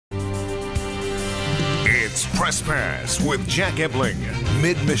It's Press Pass with Jack Ebling,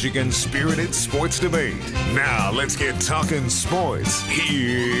 Mid-Michigan's spirited sports debate. Now let's get talking sports.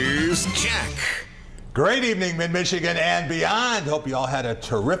 Here's Jack. Great evening, Mid-Michigan and beyond. Hope you all had a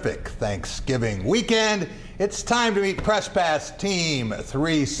terrific Thanksgiving weekend. It's time to meet Press Pass Team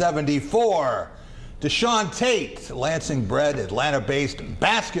 374. DeShaun Tate, Lansing-bred, Atlanta-based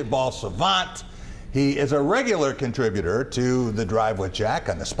basketball savant. He is a regular contributor to The Drive with Jack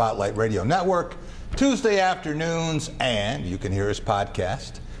on the Spotlight Radio Network, Tuesday afternoons, and you can hear his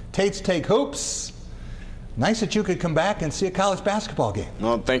podcast, Tate's Take Hoops. Nice that you could come back and see a college basketball game.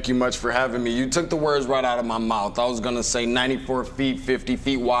 Well, thank you much for having me. You took the words right out of my mouth. I was going to say 94 feet, 50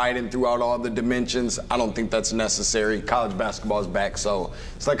 feet wide, and throughout all the dimensions. I don't think that's necessary. College basketball is back, so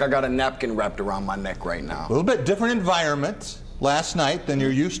it's like I got a napkin wrapped around my neck right now. A little bit different environment last night than you're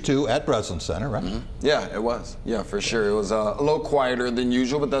used to at Breslin Center, right? Mm-hmm. Yeah, it was. Yeah, for sure. It was a little quieter than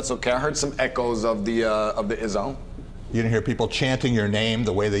usual, but that's okay. I heard some echoes of the Izone. You didn't hear people chanting your name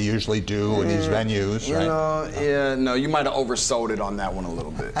the way they usually do in these venues, right? No, you might have oversold it on that one a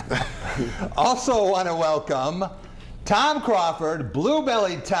little bit. Also want to welcome Tom Craford,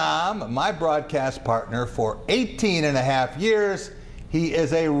 Blue-Bellied Tom, my broadcast partner for 18 and a half years. He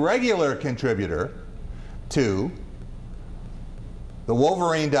is a regular contributor to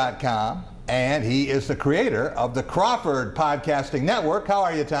thewolverine.com, and he is the creator of the Craford Podcasting Network. How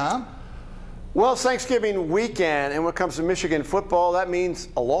are you, Tom? Well, it's Thanksgiving weekend, and when it comes to Michigan football, that means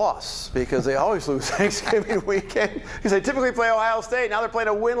a loss because they always lose Thanksgiving weekend because they typically play Ohio State. Now they're playing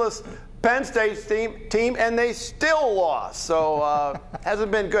a winless Penn State team, and they still lost. So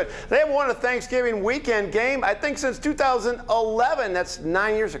hasn't been good. They haven't won a Thanksgiving weekend game, I think, since 2011. That's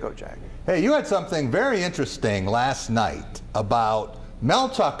 9 years ago, Jack. Hey, you had something very interesting last night about Mel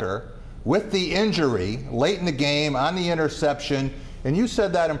Tucker with the injury late in the game on the interception, and you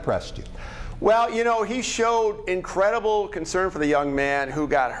said that impressed you. Well, you know, he showed incredible concern for the young man who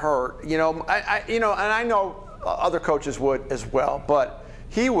got hurt. You know, and I know other coaches would as well, but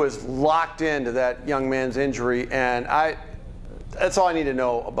he was locked into that young man's injury, and that's all I need to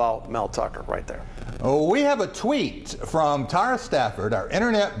know about Mel Tucker right there. Oh, we have a tweet from Tara Stafford, our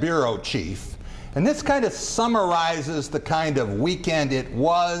Internet Bureau Chief, and this kind of summarizes the kind of weekend it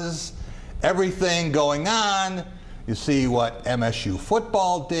was, everything going on. You see what MSU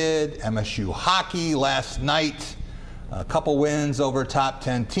football did, MSU hockey last night, a couple wins over top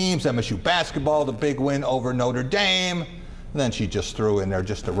 10 teams, MSU basketball, the big win over Notre Dame. And then she just threw in there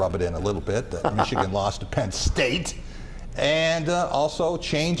just to rub it in a little bit that Michigan lost to Penn State. And also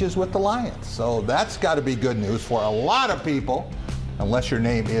changes with the Lions. So that's got to be good news for a lot of people, unless your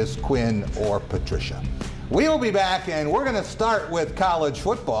name is Quinn or Patricia. We will be back, and we're going to start with college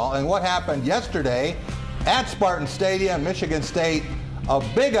football and what happened yesterday at Spartan Stadium. Michigan State, a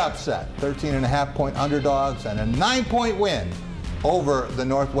big upset, 13.5-point underdogs, and a 9-point win over the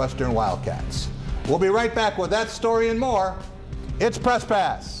Northwestern Wildcats. We'll be right back with that story and more. It's Press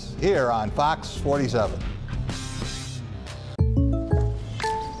Pass here on Fox 47.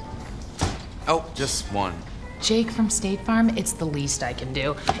 Oh, just one. Jake from State Farm, it's the least I can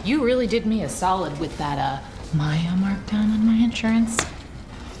do. You really did me a solid with that, Maya markdown on my insurance.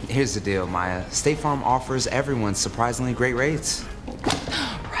 Here's the deal, Maya. State Farm offers everyone surprisingly great rates.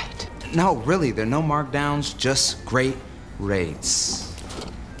 Right. No, really, there are no markdowns, just great rates.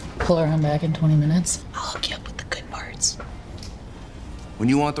 Pull around back in 20 minutes. I'll hook you up with the good parts. When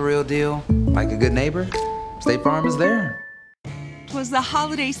you want the real deal, like a good neighbor, State Farm is there. 'Twas the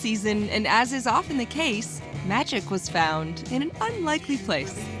holiday season, and as is often the case, magic was found in an unlikely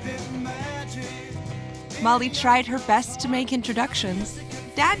place. Molly tried her best to make introductions.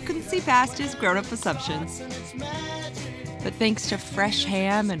 Dad couldn't see past his grown-up assumptions. But thanks to fresh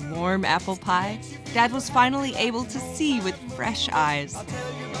ham and warm apple pie, Dad was finally able to see with fresh eyes.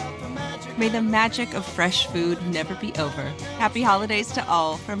 May the magic of fresh food never be over. Happy holidays to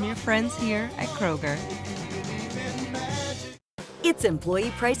all from your friends here at Kroger. It's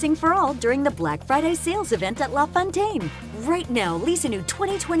employee pricing for all during the Black Friday sales event at La Fontaine. Right now, lease a new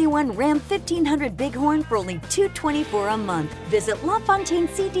 2021 Ram 1500 Bighorn for only $224 a month. Visit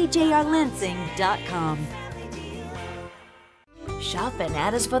LaFontaineCDJRLansing.com. Shop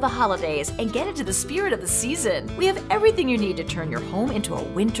Bananas for the holidays and get into the spirit of the season. We have everything you need to turn your home into a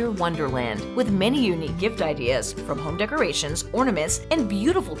winter wonderland with many unique gift ideas, from home decorations, ornaments, and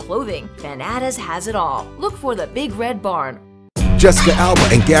beautiful clothing. Bananas has it all. Look for the Big Red Barn. Jessica Alba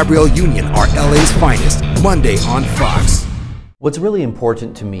and Gabrielle Union are LA's finest, Monday on Fox. What's really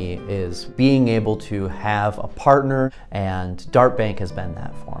important to me is being able to have a partner, and Dart Bank has been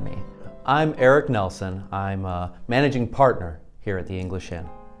that for me. I'm Eric Nelson. I'm a managing partner here at the English Inn.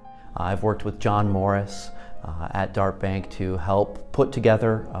 I've worked with John Morris, at Dart Bank to help put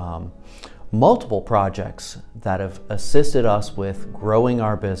together multiple projects that have assisted us with growing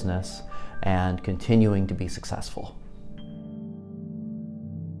our business and continuing to be successful.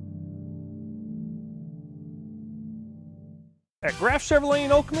 At Graf Chevrolet in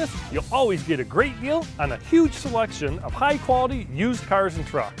Okemos, you'll always get a great deal on a huge selection of high-quality used cars and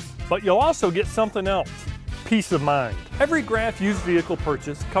trucks. But you'll also get something else: peace of mind. Every Graf used vehicle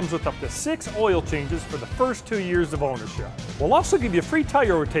purchase comes with up to 6 oil changes for the first 2 years of ownership. We'll also give you free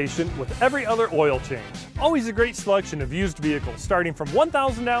tire rotation with every other oil change. Always a great selection of used vehicles starting from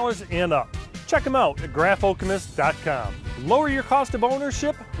 $1,000 and up. Check them out at grafokemus.com. Lower your cost of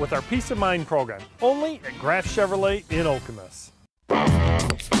ownership with our Peace of Mind program, only at Graf Chevrolet in Okemos.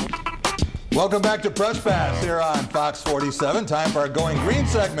 Welcome back to Press Pass here on Fox 47. Time for our Going Green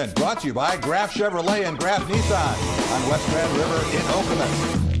segment, brought to you by Graf Chevrolet and Graf Nissan on West Grand River in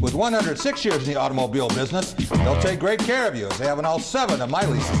Okemos. With 106 years in the automobile business, they'll take great care of you, as they have on all 7 of my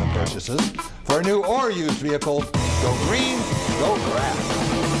leases and purchases. For a new or used vehicle, go green, go Graf.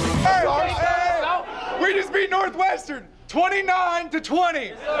 We just beat Northwestern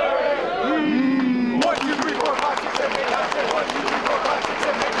 29-20. 1, 2, 3, 4, 5, 6, 7, 8, 9, 10. 1, 2, 3, 4, 5, 6,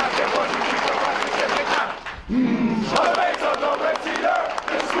 7, 8, 9, 10. 1, 2, 3, 4, 5, 6, 7, 8, 9. On the base of the red cedar,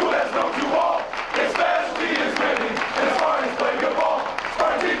 this school has known you all. Its specialty is winning, and as far as playing good ball,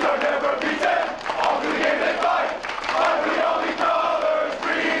 Spartan teams are never beaten. All through the game they fight. Fight for the only colors,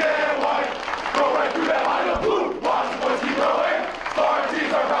 green and white. Go right through that line of blue. Watch the boys keep growing. Spartan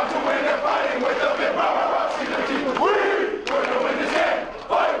teams are proud to win. They're fighting with the big rah-rah-rah. See the team with we're gonna win this game.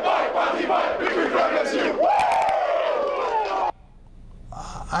 Fight, fight, fight, fight. Victory from MSU.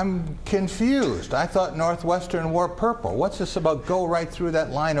 I'm confused. I thought Northwestern wore purple. What's this about go right through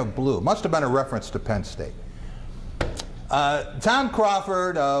that line of blue? Must have been a reference to Penn State. Tom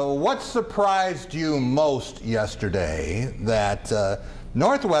Craford, what surprised you most yesterday that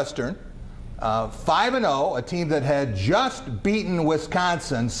Northwestern, 5-0, a team that had just beaten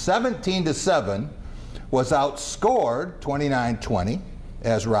Wisconsin 17-7, was outscored 29-20,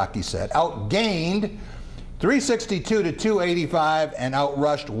 as Rocky said, outgained 362-285, and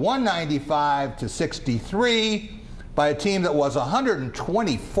outrushed 195-63 by a team that was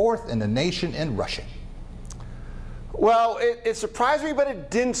 124th in the nation in rushing? Well, it surprised me, but it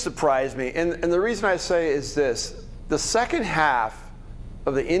didn't surprise me. And the reason I say is this. The second half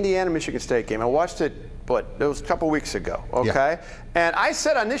of the Indiana-Michigan State game, I watched it, it was a couple weeks ago, okay? Yeah. And I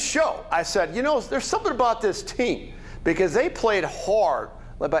said on this show, I said, you know, there's something about this team, because they played hard,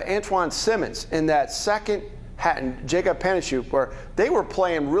 led by Antoine Simmons in that second half, and Jacob Ebling, where they were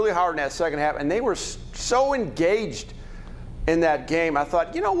playing really hard in that second half, and they were so engaged in that game. I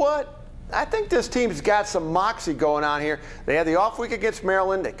thought, you know what? I think this team's got some moxie going on here. They had the off week against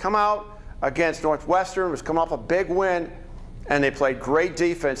Maryland. They come out against Northwestern, was come off a big win, and they played great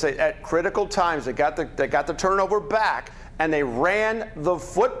defense. At critical times, they got the turnover back, and they ran the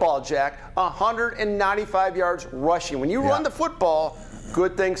football, Jack, 195 yards rushing. When you run the football,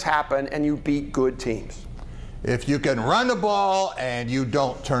 good things happen, and you beat good teams. If you can run the ball and you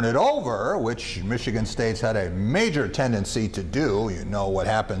don't turn it over, which Michigan State's had a major tendency to do, you know what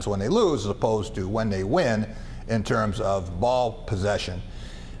happens when they lose as opposed to when they win in terms of ball possession.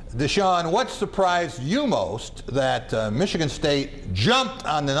 DeShaun, what surprised you most that Michigan State jumped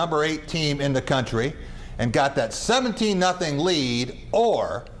on the number 8 team in the country and got that 17-0 lead,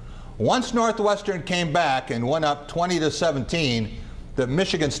 or once Northwestern came back and went up 20-17, that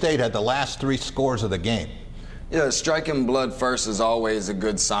Michigan State had the last 3 scores of the game? Yeah, striking blood first is always a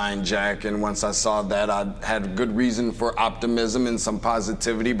good sign, Jack. And once I saw that, I had good reason for optimism and some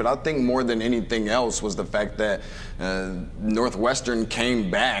positivity. But I think more than anything else was the fact that Northwestern came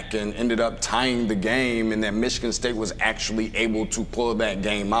back and ended up tying the game, and that Michigan State was actually able to pull that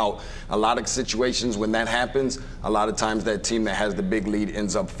game out. A lot of situations when that happens, a lot of times that team that has the big lead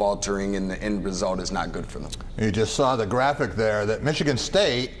ends up faltering, and the end result is not good for them. You just saw the graphic there that Michigan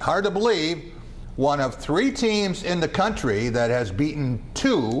State, hard to believe, one of 3 teams in the country that has beaten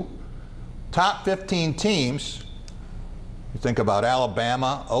 2 top 15 teams. You think about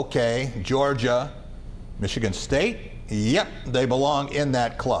Alabama, okay, Georgia, Michigan State, yep, they belong in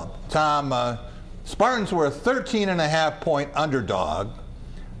that club. Tom, Spartans were a 13.5-point underdog,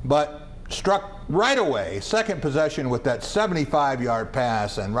 but struck right away, second possession with that 75-yard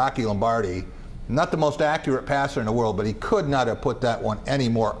pass, and Rocky Lombardi, not the most accurate passer in the world, but he could not have put that one any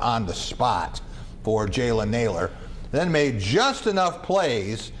more on the spot for Jalen Naylor, then made just enough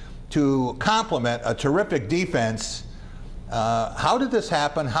plays to complement a terrific defense. How did this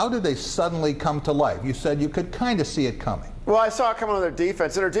happen? How did they suddenly come to life? You said you could kind of see it coming. Well, I saw it coming on their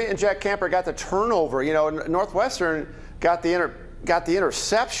defense, and Jack Camper got the turnover. You know, Northwestern got the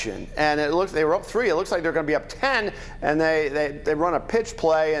interception, and they were up 3. It looks like they're going to be up 10, and they run a pitch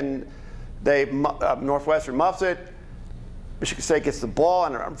play, and Northwestern muffs it. Michigan State gets the ball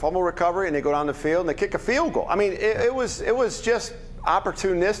and fumble recovery, and they go down the field and they kick a field goal. I mean, it was just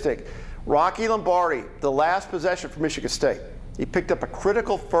opportunistic. Rocky Lombardi, the last possession for Michigan State, he picked up a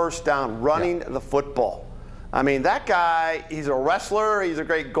critical first down running the football. I mean, that guy, he's a wrestler, he's a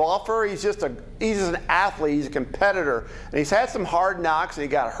great golfer, he's just an athlete, he's a competitor. And he's had some hard knocks, and he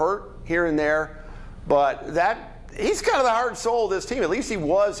got hurt here and there, but he's kind of the heart and soul of this team. At least he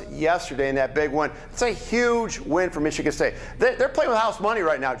was yesterday in that big win. It's a huge win for Michigan State. They're playing with house money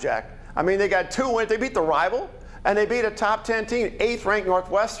right now, Jack. I mean, they got 2 wins. They beat the rival, and they beat a top 10 team, 8th ranked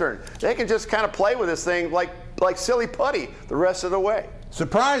Northwestern. They can just kind of play with this thing like silly putty the rest of the way.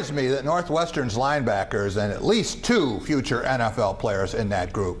 Surprised me that Northwestern's linebackers, and at least 2 future NFL players in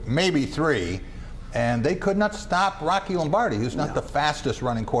that group, maybe 3, and they could not stop Rocky Lombardi, who's not the fastest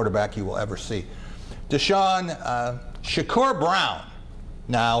running quarterback you will ever see. DeShaun, Shakur Brown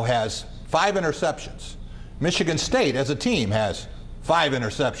now has 5 interceptions. Michigan State as a team has 5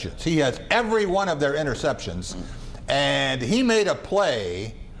 interceptions. He has every one of their interceptions, and he made a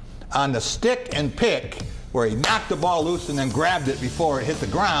play on the stick and pick where he knocked the ball loose and then grabbed it before it hit the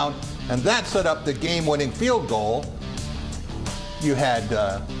ground, and that set up the game-winning field goal. You had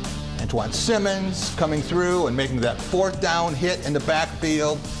Antoine Simmons coming through and making that 4th down hit in the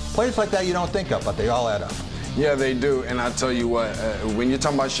backfield. Plays like that you don't think of, but they all add up. Yeah, they do, and I tell you what, when you're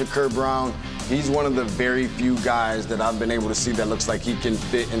talking about Shakur Brown, he's one of the very few guys that I've been able to see that looks like he can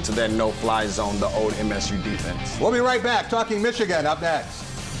fit into that no-fly zone, the old MSU defense. We'll be right back talking Michigan up next.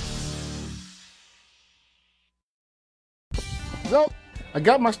 So, I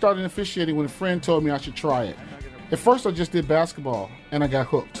got my start in officiating when a friend told me I should try it. At first, I just did basketball, and I got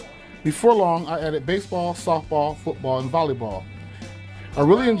hooked. Before long, I added baseball, softball, football, and volleyball. I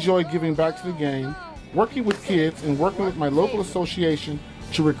really enjoy giving back to the game, working with kids, and working with my local association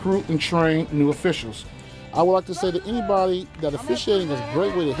to recruit and train new officials. I would like to say to anybody that officiating is a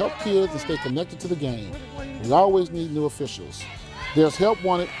great way to help kids and stay connected to the game. We always need new officials. There's help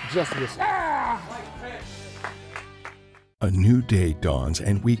wanted, just listen. A new day dawns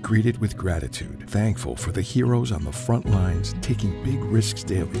and we greet it with gratitude, thankful for the heroes on the front lines taking big risks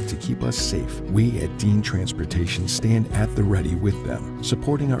daily to keep us safe. We at Dean Transportation stand at the ready with them,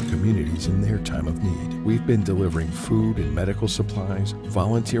 supporting our communities in their time of need. We've been delivering food and medical supplies,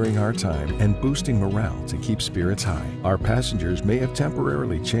 volunteering our time, and boosting morale to keep spirits high. Our passengers may have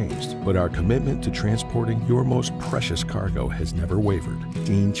temporarily changed, but our commitment to transporting your most precious cargo has never wavered.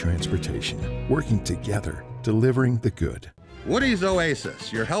 Dean Transportation, working together, delivering the good. Woody's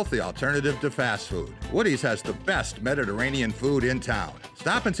Oasis, your healthy alternative to fast food. Woody's has the best Mediterranean food in town.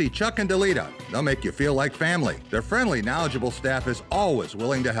 Stop and see Chuck and Delita. They'll make you feel like family. Their friendly, knowledgeable staff is always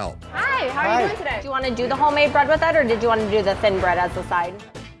willing to help. Hi, how are you doing today? Do you want to do the homemade bread with it, or did you want to do the thin bread as the side?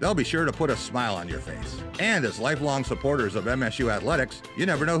 They'll be sure to put a smile on your face. And as lifelong supporters of MSU athletics, you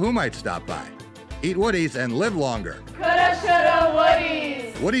never know who might stop by. Eat Woody's and live longer. Coulda, shoulda,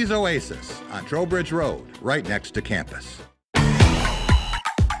 Woody's. Woody's Oasis on Trowbridge Road, right next to campus.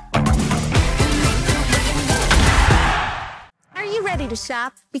 Are you ready to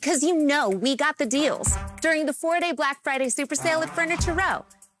shop? Because you know we got the deals during the 4-day Black Friday super sale at Furniture Row.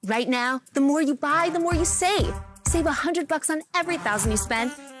 Right now, the more you buy, the more you save. Save $100 on every $1,000 you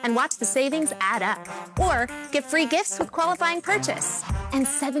spend and watch the savings add up. Or get free gifts with qualifying purchase. And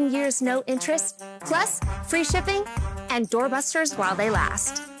 7 years no interest, plus free shipping and doorbusters while they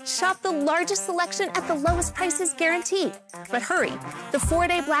last. Shop the largest selection at the lowest prices guaranteed. But hurry, the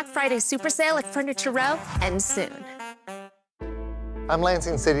 4-day Black Friday super sale at Furniture Row ends soon. I'm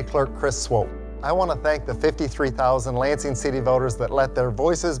Lansing City Clerk Chris Swope. I want to thank the 53,000 Lansing City voters that let their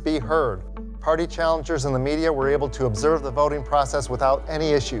voices be heard. Party challengers and the media were able to observe the voting process without any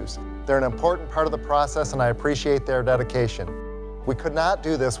issues. They're an important part of the process, and I appreciate their dedication. We could not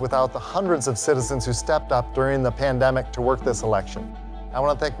do this without the hundreds of citizens who stepped up during the pandemic to work this election. I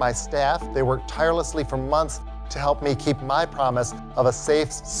want to thank my staff. They worked tirelessly for months to help me keep my promise of a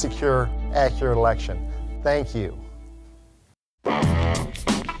safe, secure, accurate election. Thank you.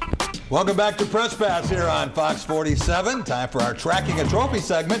 Welcome back to Press Pass here on Fox 47. Time for our Tracking a Trophy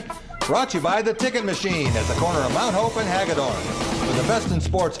segment, brought to you by the Ticket Machine at the corner of Mount Hope and Hagedorn. For the best in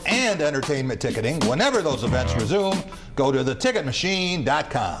sports and entertainment ticketing, whenever those events resume, go to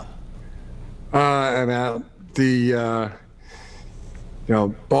theticketmachine.com.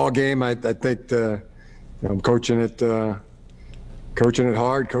 Ball game. I think I'm coaching it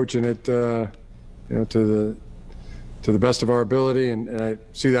hard, coaching it to to the best of our ability, and I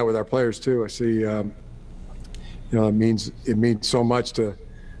see that with our players too. I see, you know, it means so much to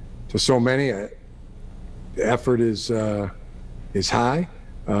so many. The effort is high,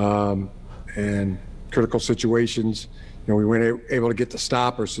 and critical situations, you know, we weren't able to get the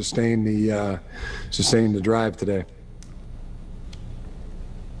stop or sustain the drive today.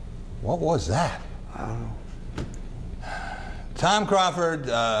 What was that? I don't know. Tom Craford,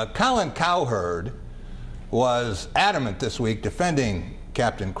 Colin Cowherd was adamant this week defending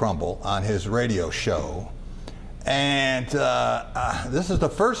Captain Crumble on his radio show. And this is the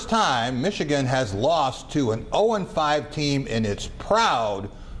first time Michigan has lost to an 0-5 team in its proud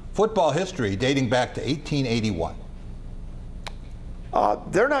football history dating back to 1881.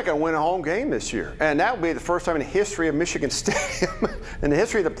 They're not going to win a home game this year. And that will be the first time in the history of Michigan Stadium, in the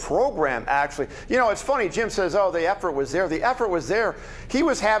history of the program, actually. You know, it's funny, Jim says, oh, the effort was there. The effort was there. He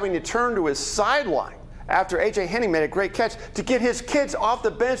was having to turn to his sideline after A.J. Henning made a great catch to get his kids off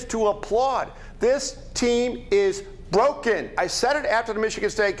the bench to applaud. This team is broken. I said it after the Michigan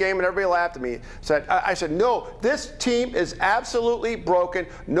State game, and everybody laughed at me. I said, no, this team is absolutely broken.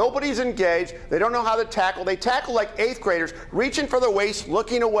 Nobody's engaged. They don't know how to tackle. They tackle like 8th graders, reaching for the waist,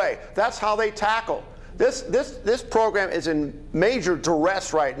 looking away. That's how they tackle. This program is in major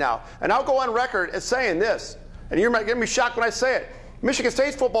duress right now. And I'll go on record as saying this, and you're going to be shocked when I say it. Michigan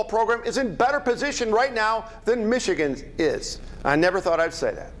State's football program is in better position right now than Michigan's is. I never thought I'd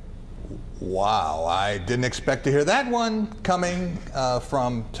say that. Wow, I didn't expect to hear that one coming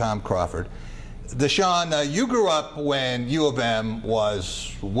from Tom Craford. DeShaun, you grew up when U of M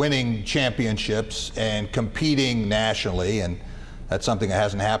was winning championships and competing nationally, and that's something that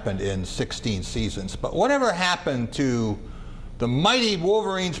hasn't happened in 16 seasons. But whatever happened to the mighty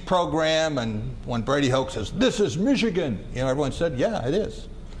Wolverines program, and when Brady Hoke says, "This is Michigan," you know, everyone said, "Yeah, it is."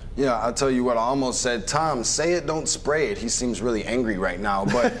 Yeah, I'll tell you what, I almost said, Tom, say it, don't spray it. He seems really angry right now.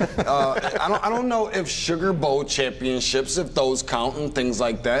 But I don't know if Sugar Bowl championships, if those count and things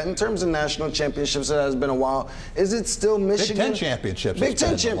like that. In terms of national championships, it has been a while. Is it still Michigan? Big Ten championships. Big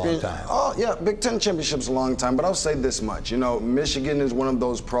Ten championships. Oh, yeah, Big Ten championships a long time. But I'll say this much. You know, Michigan is one of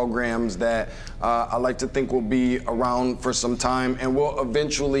those programs that I like to think will be around for some time and will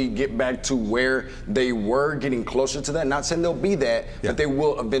eventually get back to where they were, getting closer to that. Not saying they'll be that, but they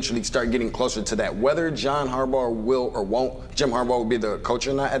will eventually start getting closer to that. Whether John Harbaugh will or won't, Jim Harbaugh will be the coach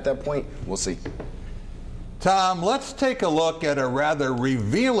or not at that point, we'll see. Tom, let's take a look at a rather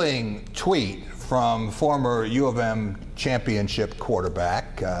revealing tweet from former U of M championship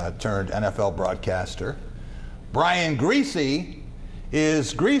quarterback turned NFL broadcaster Brian Griese.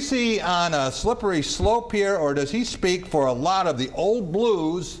 Is Griese on a slippery slope here, or does he speak for a lot of the old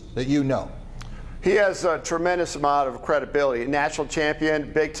blues that you know? He has a tremendous amount of credibility. National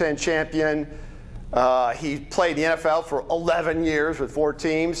champion, Big Ten champion. He played the NFL for 11 years with 4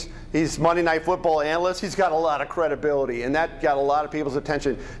 teams. He's Monday Night Football analyst. He's got a lot of credibility, and that got a lot of people's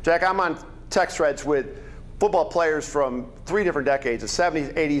attention. Jack, I'm on text threads with football players from 3 different decades, the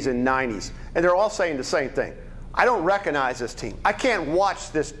 70s, 80s, and 90s, and they're all saying the same thing. I don't recognize this team. I can't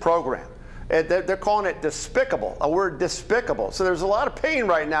watch this program. They're calling it despicable, a word despicable. So there's a lot of pain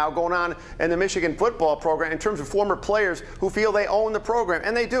right now going on in the Michigan football program in terms of former players who feel they own the program,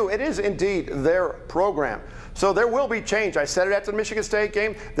 and they do. It is indeed their program. So there will be change. I said it after the Michigan State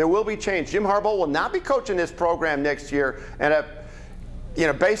game. There will be change. Jim Harbaugh will not be coaching this program next year, and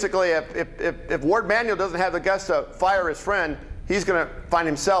basically if Ward Manuel doesn't have the guts to fire his friend, he's going to find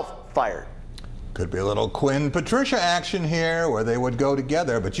himself fired. Could be a little Quinntricia action here where they would go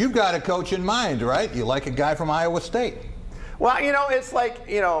together, but you've got a coach in mind, right? You like a guy from Iowa State. Well, you know, it's like,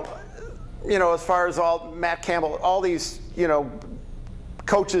 as far as all Matt Campbell, all these,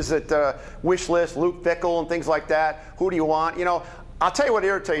 coaches that wish list, Luke Fickell and things like that. Who do you want? You know, I'll tell you what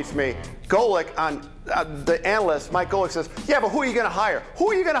irritates me. Golick on the analyst, Mike Golick says, yeah, but who are you going to hire? Who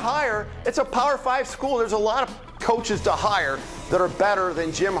are you going to hire? It's a Power 5 school. There's a lot of coaches to hire that are better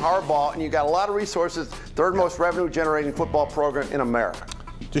than Jim Harbaugh, and you got a lot of resources, 3rd most revenue generating football program in America.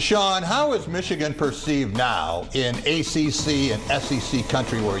 DeShaun, how is Michigan perceived now in ACC and SEC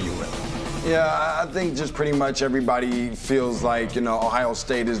country where you live? Yeah, I think just pretty much everybody feels like, Ohio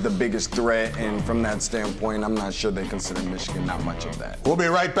State is the biggest threat, and from that standpoint, I'm not sure they consider Michigan not much of that. We'll be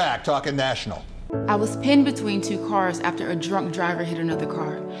right back talking national. I was pinned between 2 cars after a drunk driver hit another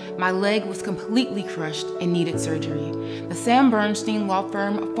car. My leg was completely crushed and needed surgery. The Sam Bernstein law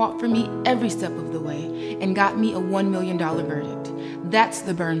firm fought for me every step of the way and got me a $1 million verdict. That's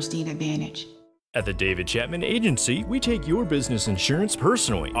the Bernstein advantage. At the David Chapman Agency, we take your business insurance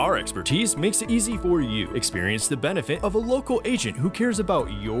personally. Our expertise makes it easy for you. Experience the benefit of a local agent who cares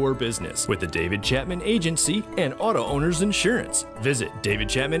about your business with the David Chapman Agency and Auto Owners Insurance. Visit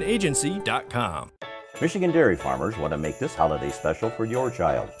davidchapmanagency.com. Michigan dairy farmers want to make this holiday special for your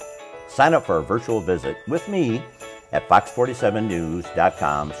child. Sign up for a virtual visit with me at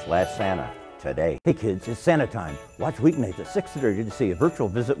fox47news.com/Santa today. Hey kids, it's Santa time. Watch weeknights at 6:30 to see a virtual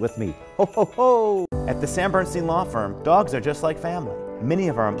visit with me. Ho, ho, ho! At the Sam Bernstein Law Firm, dogs are just like family. Many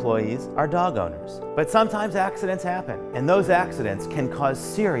of our employees are dog owners. But sometimes accidents happen, and those accidents can cause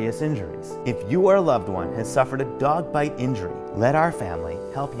serious injuries. If your loved one has suffered a dog bite injury, let our family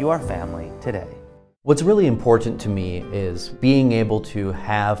help your family today. What's really important to me is being able to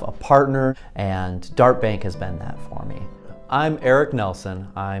have a partner, and Dart Bank has been that for me. I'm Eric Nelson.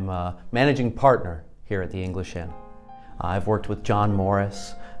 I'm a managing partner here at the English Inn. I've worked with John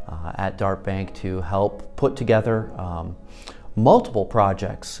Morris at Dart Bank to help put together multiple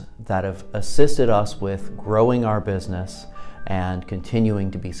projects that have assisted us with growing our business and continuing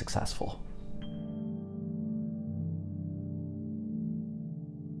to be successful.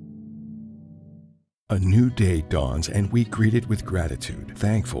 A new day dawns and we greet it with gratitude,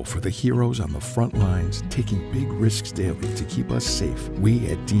 thankful for the heroes on the front lines taking big risks daily to keep us safe. We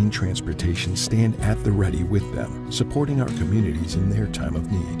at Dean Transportation stand at the ready with them, supporting our communities in their time of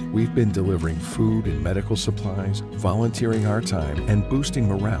need. We've been delivering food and medical supplies, volunteering our time, and boosting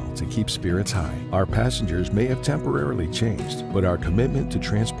morale to keep spirits high. Our passengers may have temporarily changed, but our commitment to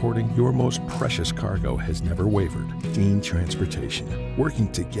transporting your most precious cargo has never wavered. Dean Transportation,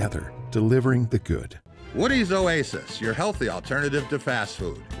 working together, delivering the good. Woody's Oasis, your healthy alternative to fast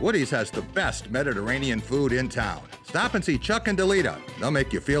food. Woody's has the best Mediterranean food in town. Stop and see Chuck and Delita. They'll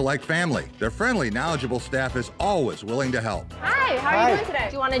make you feel like family. Their friendly, knowledgeable staff is always willing to help. Hi, how are you doing today?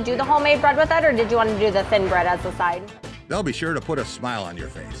 Do you want to do the homemade bread with it, or did you want to do the thin bread as a side? They'll be sure to put a smile on your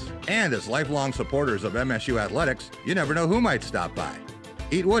face. And as lifelong supporters of MSU athletics, you never know who might stop by.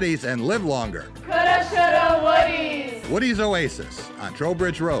 Eat Woody's and live longer. Coulda, shoulda, Woody's. Woody's Oasis on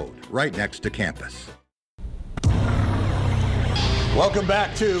Trowbridge Road, right next to campus. Welcome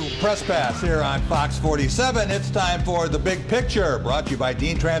back to Press Pass here on Fox 47. It's time for The Big Picture, brought to you by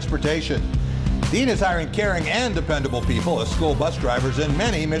Dean Transportation. Dean is hiring caring and dependable people as school bus drivers in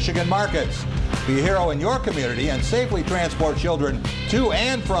many Michigan markets. Be a hero in your community and safely transport children to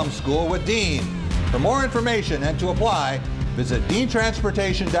and from school with Dean. For more information and to apply, visit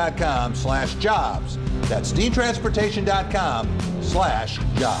deantransportation.com/jobs. That's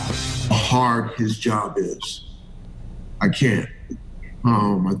deantransportation.com/jobs. How hard his job is. I can't.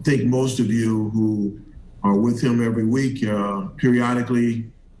 I think most of you who are with him every week,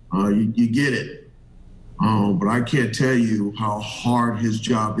 periodically, you get it. But I can't tell you how hard his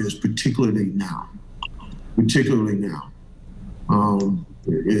job is, particularly now. It's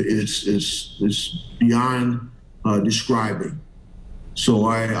beyond describing. So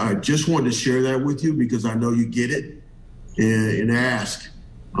I just wanted to share that with you because I know you get it, and ask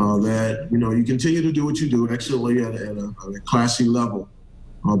that you continue to do what you do excellently at a classy level.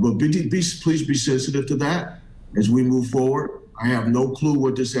 But please be sensitive to that as we move forward. I have no clue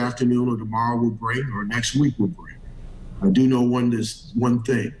what this afternoon or tomorrow will bring or next week will bring. I do know one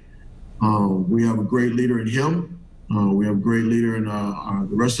thing. We have a great leader in him. We have a great leader in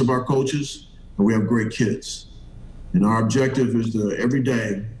the rest of our coaches, and we have great kids. And our objective is every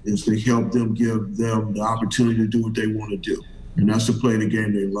day is to help them, give them the opportunity to do what they want to do. And that's to play the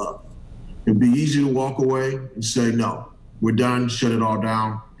game they love. It'd be easy to walk away and say, no, we're done, shut it all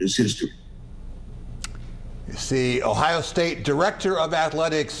down, it's history. You see Ohio State Director of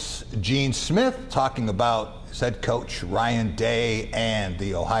Athletics Gene Smith talking about his head coach Ryan Day and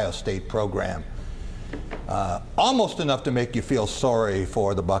the Ohio State program. Almost enough to make you feel sorry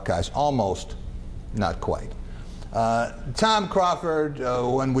for the Buckeyes. Almost, not quite. Tom Craford,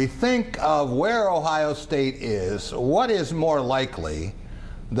 when we think of where Ohio State is, what is more likely,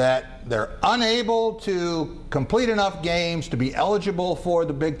 that they're unable to complete enough games to be eligible for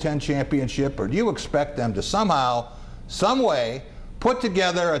the Big Ten championship, or do you expect them to somehow, some way, put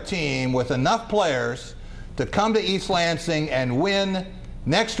together a team with enough players to come to East Lansing and win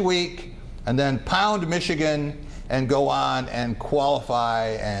next week and then pound Michigan and go on and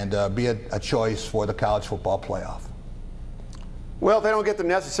qualify and be a choice for the college football playoff? Well, if they don't get the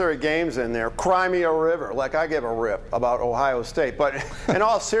necessary games in there, cry me a river, like I give a rip about Ohio State. But in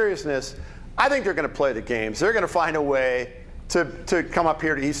all seriousness, I think they're going to play the games. They're going to find a way to come up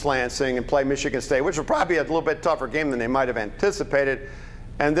here to East Lansing and play Michigan State, which will probably be a little bit tougher game than they might have anticipated.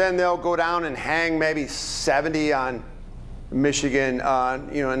 And then they'll go down and hang maybe 70 on Michigan,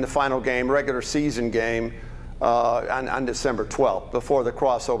 in the final game, regular season game, on December 12th, before the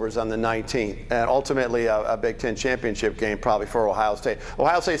crossovers on the 19th, and ultimately a Big Ten championship game probably for Ohio State.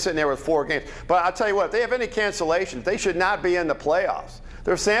 Ohio State's sitting there with 4 games. But I'll tell you what, if they have any cancellations, they should not be in the playoffs.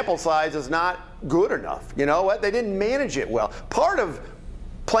 Their sample size is not good enough. You know what? They didn't manage it well. Part of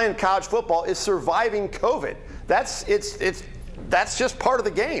playing college football is surviving COVID. That's just part of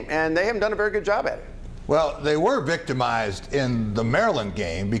the game, and they haven't done a very good job at it. Well, they were victimized in the Maryland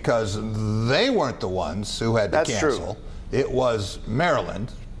game because they weren't the ones who had to cancel. True. It was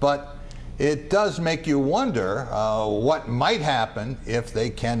Maryland, but it does make you wonder what might happen if they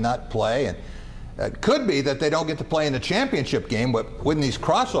cannot play. And it could be that they don't get to play in the championship game, but with these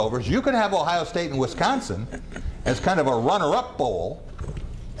crossovers, you could have Ohio State and Wisconsin as kind of a runner-up bowl.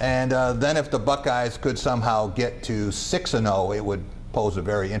 And then if the Buckeyes could somehow get to 6-0, it would pose a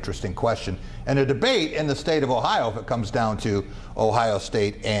very interesting question and a debate in the state of Ohio if it comes down to Ohio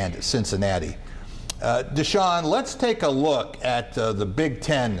State and Cincinnati. DeShaun, let's take a look at the Big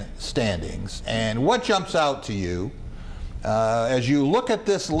Ten standings and what jumps out to you as you look at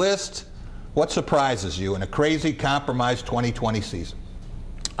this list. What surprises you in a crazy, compromised 2020 season?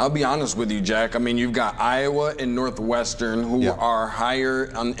 I'll be honest with you, Jack. I mean, you've got Iowa and Northwestern who are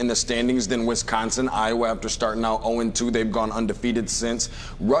higher in the standings than Wisconsin. Iowa, after starting out 0-2, they've gone undefeated since.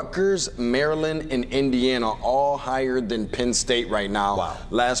 Rutgers, Maryland, and Indiana all higher than Penn State right now. Wow.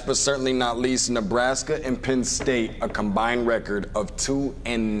 Last but certainly not least, Nebraska and Penn State, a combined record of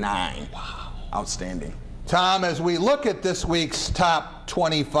 2-9. Wow. Outstanding. Tom, as we look at this week's top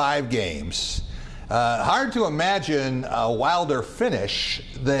 25 games, hard to imagine a wilder finish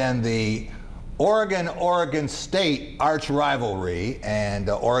than the Oregon State arch rivalry. And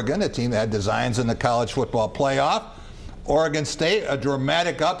Oregon, a team that had designs in the college football playoff. Oregon State, a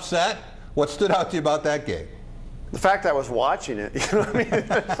dramatic upset. What stood out to you about that game? The fact I was watching it, you know what I mean?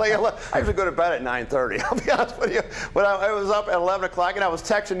 It's like I usually go to bed at 9:30. I'll be honest with you. But I was up at 11 o'clock, and I was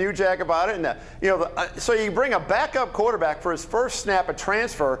texting you, Jack, about it. And so you bring a backup quarterback for his first snap of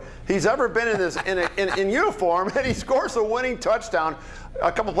transfer he's ever been in uniform, and he scores a winning touchdown a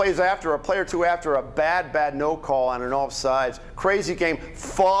couple plays after, a play or two after a bad no call on an offsides. Crazy game.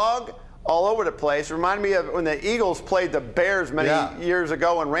 Fog all over the place. Reminded me of when the Eagles played the Bears many years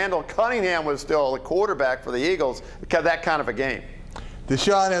ago, and Randall Cunningham was still the quarterback for the Eagles. That kind of a game.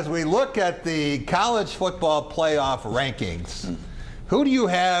 DeShaun, as we look at the college football playoff rankings, who do you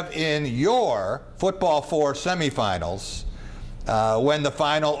have in your Football 4 semifinals when the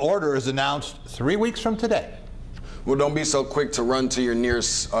final order is announced 3 weeks from today? Well, don't be so quick to run to your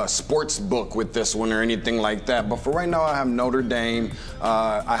nearest sports book with this one or anything like that. But for right now, I have Notre Dame,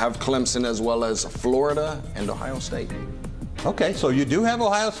 I have Clemson, as well as Florida and Ohio State. Okay, so you do have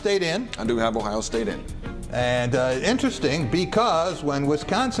Ohio State in. I do have Ohio State in. And interesting, because when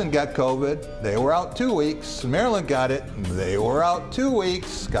Wisconsin got COVID, they were out 2 weeks. Maryland got it, they were out 2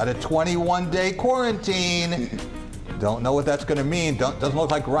 weeks. Got a 21-day quarantine. Don't know what that's going to mean. Doesn't look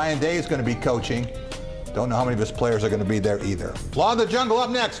like Ryan Day is going to be coaching. Don't know how many of his players are going to be there either. Law of the Jungle up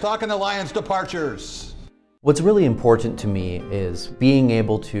next, talking to Lions departures. What's really important to me is being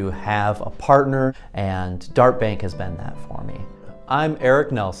able to have a partner, and Dart Bank has been that for me. I'm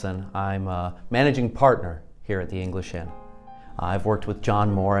Eric Nelson. I'm a managing partner here at the English Inn. I've worked with John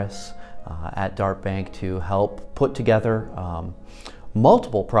Morris at Dart Bank to help put together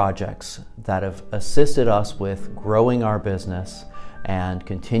multiple projects that have assisted us with growing our business and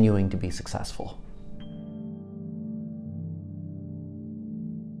continuing to be successful.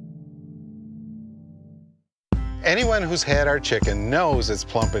 Anyone who's had our chicken knows it's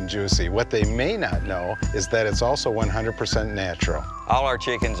plump and juicy. What they may not know is that it's also 100% natural. All our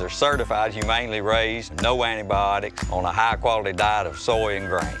chickens are certified, humanely raised, no antibiotics, on a high-quality diet of soy and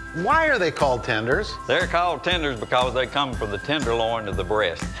grain. Why are they called tenders? They're called tenders because they come from the tenderloin of the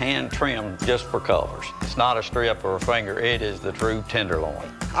breast, hand-trimmed just for colors. It's not a strip or a finger, it is the true tenderloin.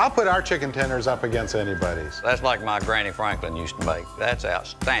 I'll put our chicken tenders up against anybody's. That's like my Granny Franklin used to make. That's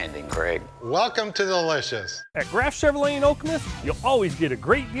outstanding, Craig. Welcome to Delicious. At Graf Chevrolet in Okemos, you'll always get a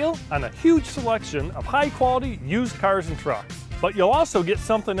great deal on a huge selection of high-quality used cars and trucks. But you'll also get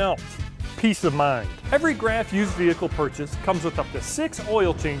something else, peace of mind. Every Graf used vehicle purchase comes with up to 6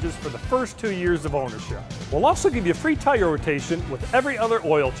 oil changes for the first 2 years of ownership. We'll also give you free tire rotation with every other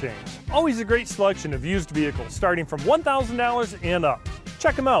oil change. Always a great selection of used vehicles starting from $1,000 and up.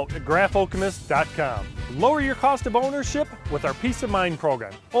 Check them out at grafokemos.com. Lower your cost of ownership with our Peace of Mind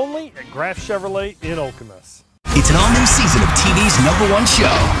program, only at Graf Chevrolet in Okemos. It's an all-new season of TV's #1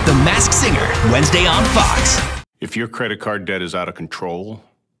 show, The Masked Singer, Wednesday on Fox. If your credit card debt is out of control,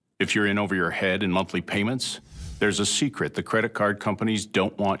 if you're in over your head in monthly payments, There's a secret the credit card companies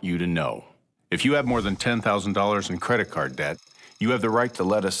don't want you to know. If you have more than $10,000 in credit card debt, you have the right to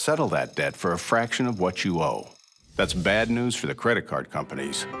let us settle that debt for a fraction of what you owe. That's bad news for the credit card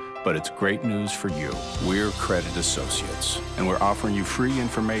companies, but it's great news for you. We're Credit Associates, and we're offering you free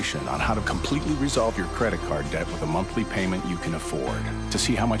information on how to completely resolve your credit card debt with a monthly payment you can afford. To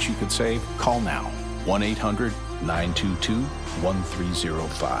see how much you could save, call now.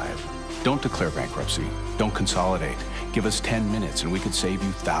 1-800-922-1305. Don't declare bankruptcy. Don't consolidate. Give us 10 minutes and we could save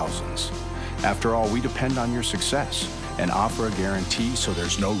you thousands. After all, we depend on your success and offer a guarantee so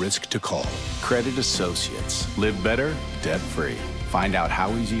there's no risk to call. Credit Associates. Live better, debt-free. Find out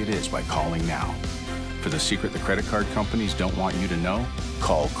how easy it is by calling now. For the secret the credit card companies don't want you to know,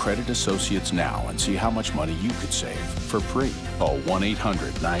 call Credit Associates now and see how much money you could save for free. Call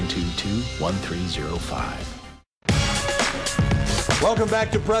 1-800-922-1305. Welcome back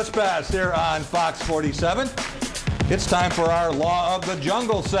to Press Pass here on Fox 47. It's time for our Law of the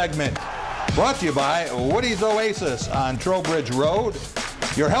Jungle segment. Brought to you by Woody's Oasis on Trowbridge Road.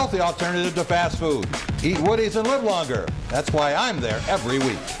 Your healthy alternative to fast food. Eat Woody's and live longer. That's why I'm there every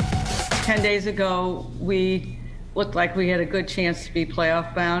week. 10 days ago, we looked like we had a good chance to be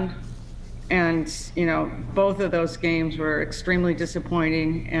playoff bound. And, you know, both of those games were extremely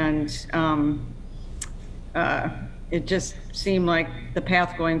disappointing. And it just seemed like the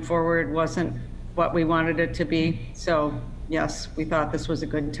path going forward wasn't what we wanted it to be. So, yes, we thought this was a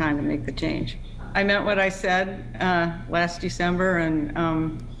good time to make the change. I meant what I said last December,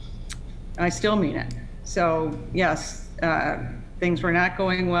 and I still mean it. So, yes, things were not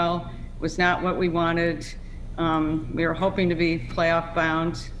going well. It was not what we wanted. We were hoping to be playoff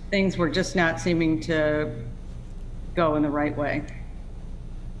bound. Things were just not seeming to go in the right way.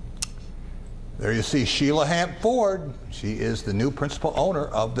 There you see Sheila Hamp Ford. She is the new principal owner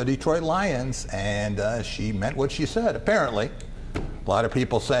of the Detroit Lions, and she meant what she said, apparently. A lot of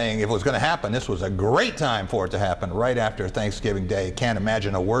people saying if it was going to happen, this was a great time for it to happen right after Thanksgiving Day. Can't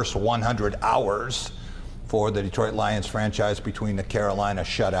imagine a worse 100 hours for the Detroit Lions franchise between the Carolina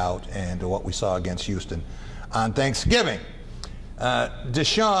shutout and what we saw against Houston on Thanksgiving.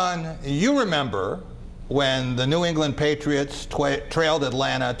 DeShaun, you remember when the New England Patriots trailed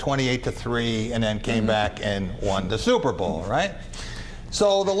Atlanta 28-3 and then came back and won the Super Bowl, right?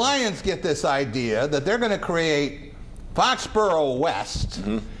 So the Lions get this idea that they're going to create Foxborough West,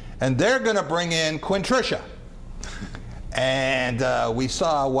 and they're going to bring in Quinntricia. And we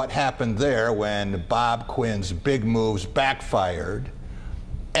saw what happened there when Bob Quinn's big moves backfired.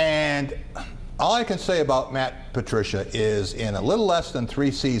 And all I can say about Matt Patricia is in a little less than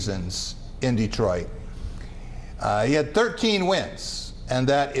 3 seasons in Detroit, he had 13 wins, and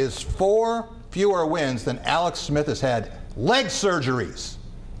that is 4 fewer wins than Alex Smith has had leg surgeries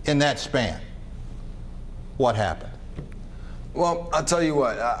in that span. What happened? Well, I'll tell you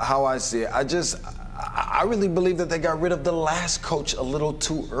what, how I see it. I really believe that they got rid of the last coach a little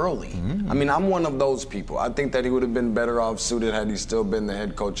too early. I mean, I'm one of those people. I think that he would have been better off suited had he still been the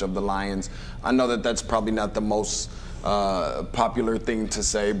head coach of the Lions. I know that that's probably not the most popular thing to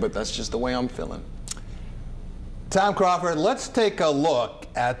say, but that's just the way I'm feeling. Tom Craford, let's take a look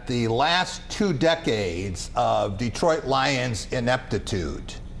at the last 2 decades of Detroit Lions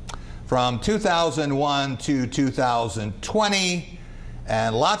ineptitude. From 2001 to 2020,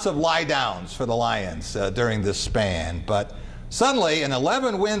 and lots of lie-downs for the Lions during this span. But suddenly, an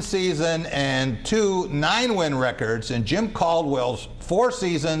 11-win season and 2 9-win records in Jim Caldwell's 4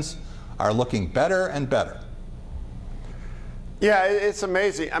 seasons are looking better and better. Yeah, it's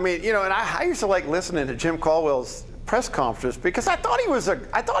amazing. I mean, you know, and I used to like listening to Jim Caldwell's press conferences because I thought he was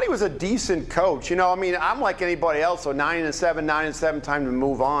a decent coach. You know, I mean, I'm like anybody else, so 9-7, time to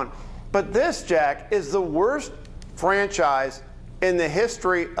move on. But this, Jack, is the worst franchise in the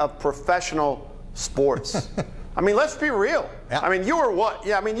history of professional sports. I mean, let's be real. Yeah. I mean, you were what?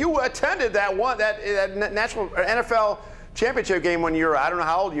 Yeah, I mean, you attended that national NFL championship game when you were, I don't know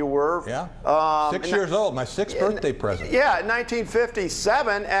how old you were. Yeah, 6 years old, my 6th birthday present. Yeah,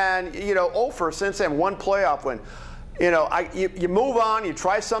 1957, and, you know, 0 for since then, 1 playoff win. You know, you move on, you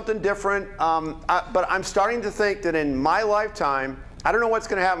try something different, but I'm starting to think that in my lifetime, I don't know what's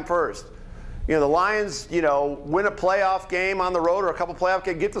going to happen first. You know, the Lions, you know, win a playoff game on the road or a couple playoff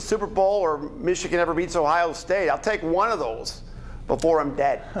games, get the Super Bowl, or Michigan ever beats Ohio State. I'll take one of those before I'm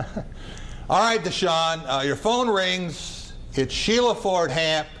dead. All right, DeShaun, your phone rings. It's Sheila Ford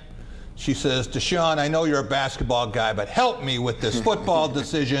Hamp. She says, DeShaun, I know you're a basketball guy, but help me with this football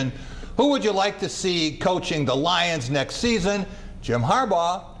decision. Who would you like to see coaching the Lions next season? Jim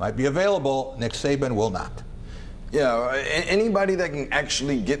Harbaugh might be available. Nick Saban will not. Yeah, anybody that can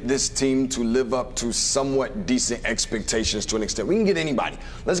actually get this team to live up to somewhat decent expectations to an extent. We can get anybody.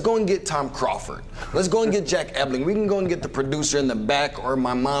 Let's go and get Tom Craford. Let's go and get Jack Ebling. We can go and get the producer in the back or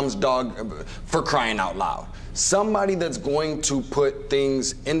my mom's dog, for crying out loud. Somebody that's going to put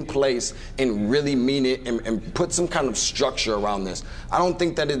things in place and really mean it and put some kind of structure around this. I don't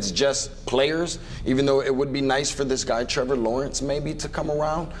think that it's just players, even though it would be nice for this guy, Trevor Lawrence, maybe to come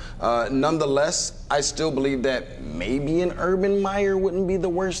around. Nonetheless, I still believe that maybe an Urban Meyer wouldn't be the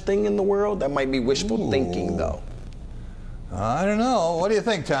worst thing in the world. That might be wishful thinking, though. I don't know. What do you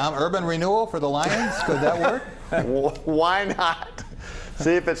think, Tom? Urban renewal for the Lions? Could that work? Why not?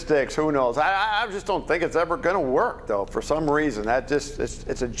 See if it sticks. Who knows? I just don't think it's ever going to work, though. For some reason,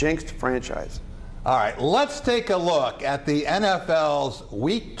 it's a jinxed franchise. All right, let's take a look at the NFL's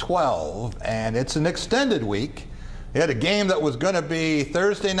Week 12, and it's an extended week. You had a game that was going to be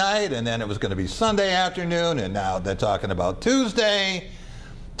Thursday night, and then it was going to be Sunday afternoon, and now they're talking about Tuesday.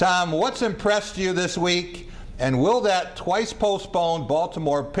 Tom, what's impressed you this week, and will that twice postponed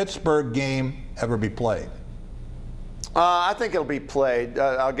Baltimore-Pittsburgh game ever be played? I think it'll be played.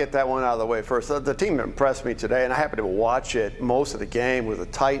 I'll get that one out of the way first. The team impressed me today, and I happened to watch it most of the game with the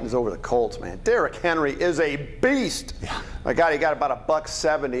Titans over the Colts, man. Derrick Henry is a beast. Yeah. My God, he got about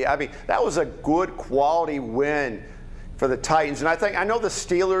 $170. I mean, that was a good quality win for the Titans. And I know the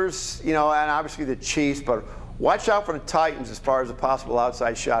Steelers, you know, and obviously the Chiefs, but watch out for the Titans as far as a possible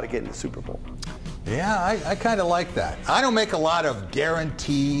outside shot at getting the Super Bowl. Yeah, I kind of like that. I don't make a lot of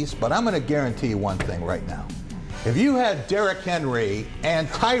guarantees, but I'm going to guarantee one thing right now. If you had Derrick Henry and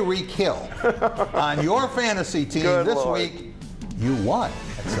Tyreek Hill on your fantasy team this week, you won.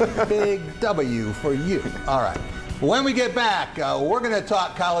 That's a big W for you. All right. When we get back, we're going to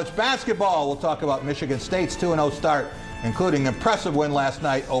talk college basketball. We'll talk about Michigan State's 2-0 start, including an impressive win last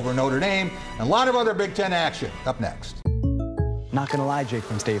night over Notre Dame, and a lot of other Big Ten action. Up next. Not gonna lie, Jake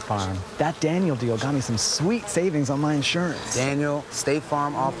from State Farm. That Daniel deal got me some sweet savings on my insurance. Daniel, State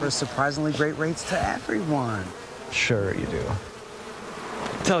Farm offers surprisingly great rates to everyone. Sure you do.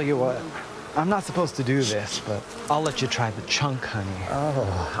 Tell you what, I'm not supposed to do this, but I'll let you try the chunk, honey.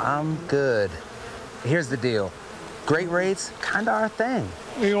 Oh, I'm good. Here's the deal. Great rates, kinda our thing.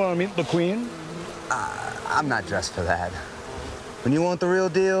 You wanna meet the queen? I'm not dressed for that. When you want the real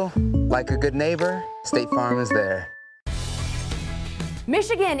deal, like a good neighbor, State Farm is there.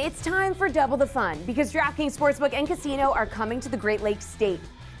 Michigan, it's time for double the fun because DraftKings Sportsbook and Casino are coming to the Great Lakes State.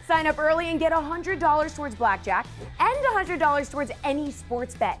 Sign up early and get $100 towards blackjack and $100 towards any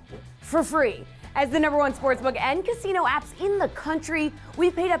sports bet for free. As the #1 sportsbook and casino apps in the country,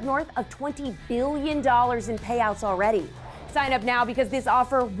 we've paid up north of $20 billion in payouts already. Sign up now because this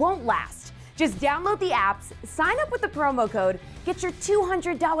offer won't last. Just download the apps, sign up with the promo code, get your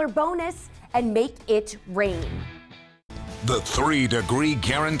 $200 bonus, and make it rain. The 3-Degree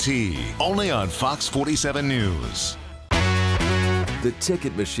Guarantee, only on Fox 47 News. The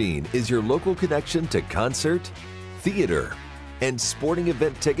Ticket Machine is your local connection to concert, theater, and sporting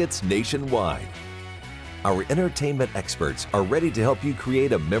event tickets nationwide. Our entertainment experts are ready to help you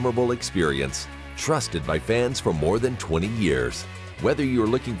create a memorable experience, trusted by fans for more than 20 years. Whether you're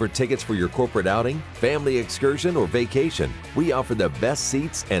looking for tickets for your corporate outing, family excursion, or vacation, we offer the best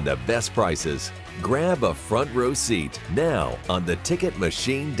seats and the best prices. Grab a front row seat now on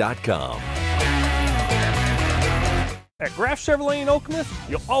theticketmachine.com. At Graf Chevrolet in Okemos,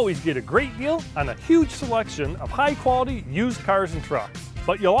 you'll always get a great deal on a huge selection of high-quality used cars and trucks.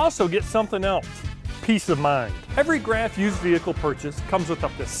 But you'll also get something else, peace of mind. Every Graf used vehicle purchase comes with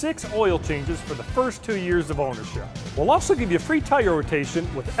up to 6 oil changes for the first 2 years of ownership. We'll also give you a free tire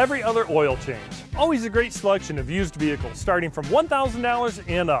rotation with every other oil change. Always a great selection of used vehicles starting from $1,000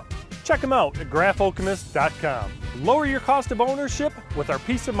 and up. Check them out at grafokemos.com. Lower your cost of ownership with our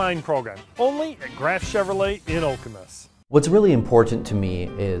Peace of Mind program, only at Graf Chevrolet in Okemos. What's really important to me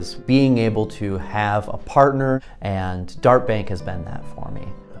is being able to have a partner, and Dart Bank has been that for me.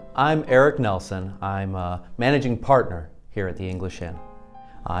 I'm Eric Nelson. I'm a managing partner here at the English Inn.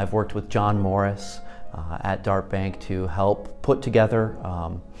 I've worked with John Morris at Dart Bank to help put together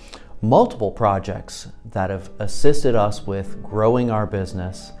multiple projects that have assisted us with growing our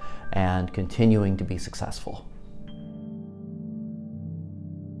business and continuing to be successful.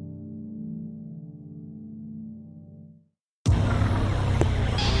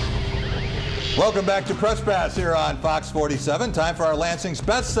 Welcome back to Press Pass here on Fox 47. Time for our Lansing's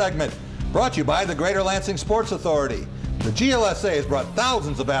Best segment, brought to you by the Greater Lansing Sports Authority. The GLSA has brought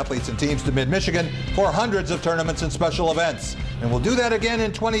thousands of athletes and teams to Mid-Michigan for hundreds of tournaments and special events. And we'll do that again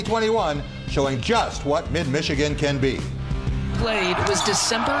in 2021, showing just what Mid-Michigan can be. played was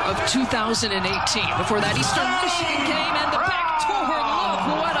December of 2018. Before that Eastern Michigan game and the backdoor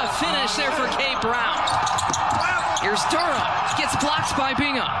look. What a finish there for Kay Brown. Here's Durham. Gets blocked by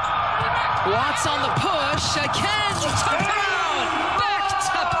Bingham. Watts on the push. Again, touchdown. Back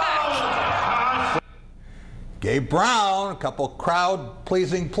to back. Gabe Brown, a couple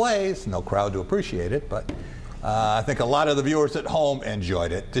crowd-pleasing plays. No crowd to appreciate it, but I think a lot of the viewers at home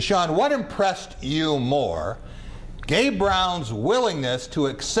enjoyed it. DeShaun, what impressed you more? Gabe Brown's willingness to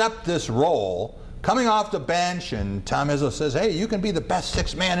accept this role, coming off the bench, and Tom Izzo says, hey, you can be the best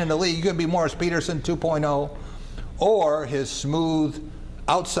sixth man in the league. You can be Morris Peterson 2.0. Or his smooth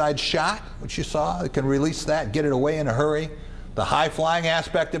outside shot, which you saw, it can release that, get it away in a hurry. The high-flying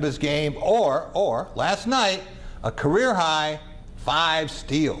aspect of his game, or last night, a career-high 5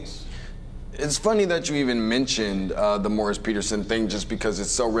 steals. It's funny that you even mentioned the Morris Peterson thing, just because it's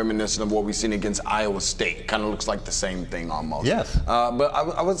so reminiscent of what we've seen against Iowa State. Kind of looks like the same thing almost. Yes. But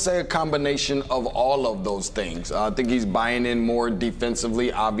I would say a combination of all of those things. I think he's buying in more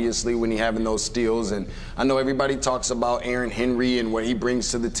defensively, obviously, when he's having those steals. And I know everybody talks about Aaron Henry and what he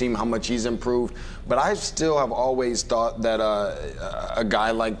brings to the team, how much he's improved. But I still have always thought that a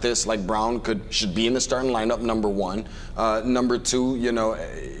guy like this, like Brown, should be in the starting lineup, number one. Number two, you know,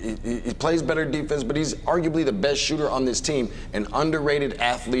 he plays better defense, but he's arguably the best shooter on this team, an underrated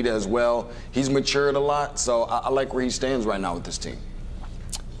athlete as well. He's matured a lot, so I like where he stands right now with this team.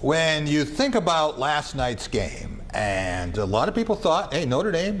 When you think about last night's game, and a lot of people thought, hey,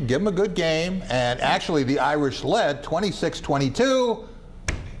 Notre Dame, give them a good game, and actually the Irish led 26-22.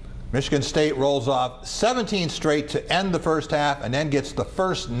 Michigan State rolls off 17 straight to end the first half, and then gets the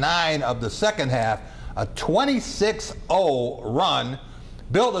first 9 of the second half, a 26-0 run,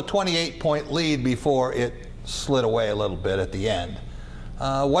 built a 28-point lead before it slid away a little bit at the end.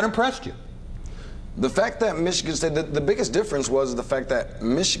 What impressed you? The fact that Michigan State, the biggest difference was the fact that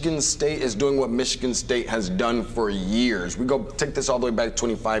Michigan State is doing what Michigan State has done for years. We go take this all the way back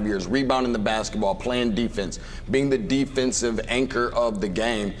 25 years, rebounding the basketball, playing defense, being the defensive anchor of the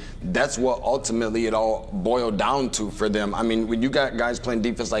game. That's what ultimately it all boiled down to for them. I mean, when you got guys playing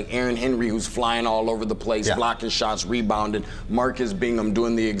defense like Aaron Henry, who's flying all over the place, blocking shots, rebounding, Marcus Bingham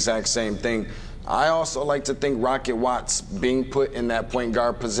doing the exact same thing. I also like to think Rocket Watts being put in that point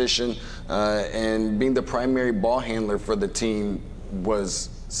guard position and being the primary ball handler for the team was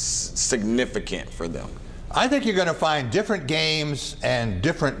significant for them. I think you're going to find different games and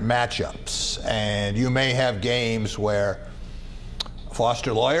different matchups. And you may have games where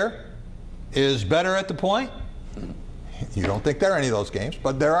Foster Lawyer is better at the point. You don't think there are any of those games,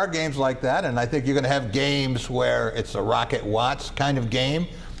 but there are games like that. And I think you're going to have games where it's a Rocket Watts kind of game.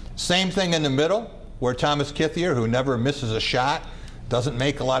 Same thing in the middle, where Thomas Kithier, who never misses a shot, doesn't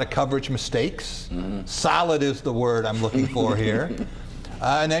make a lot of coverage mistakes. Solid is the word I'm looking for here.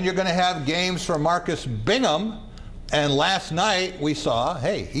 And then you're going to have games for Marcus Bingham. And last night we saw,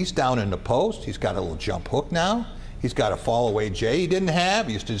 hey, he's down in the post. He's got a little jump hook now. He's got a fall-away J he didn't have.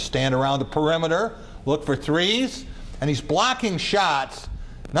 He used to stand around the perimeter, look for threes. And he's blocking shots,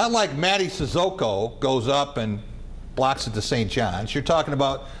 not like Matty Sissoko goes up and blocks it to St. John's. You're talking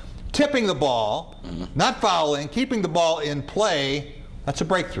about tipping the ball, not fouling, keeping the ball in play. That's a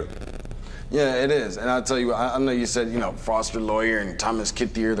breakthrough. Yeah, it is. And I'll tell you, I know you said, you know, Foster Lawyer and Thomas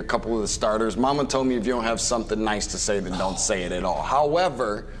Kithier, the couple of the starters. Mama told me if you don't have something nice to say, then don't say it at all.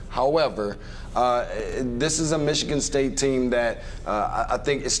 However, this is a Michigan State team that I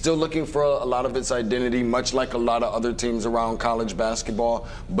think is still looking for a lot of its identity, much like a lot of other teams around college basketball.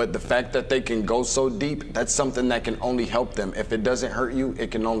 But the fact that they can go so deep, that's something that can only help them. If it doesn't hurt you,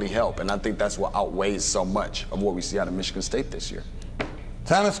 it can only help. And I think that's what outweighs so much of what we see out of Michigan State this year.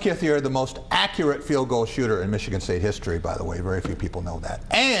 Thomas Kithier, the most accurate field goal shooter in Michigan State history, by the way. Very few people know that.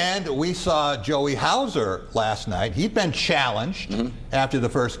 And we saw Joey Hauser last night. He'd been challenged after the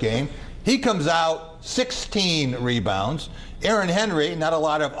first game. He comes out 16 rebounds. Aaron Henry, not a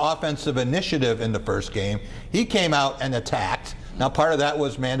lot of offensive initiative in the first game. He came out and attacked. Now, part of that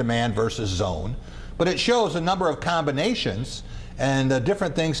was man-to-man versus zone. But it shows a number of combinations and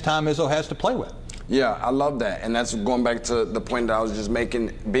different things Tom Izzo has to play with. Yeah, I love that. And that's going back to the point that I was just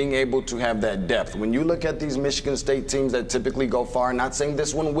making, being able to have that depth. When you look at these Michigan State teams that typically go far, not saying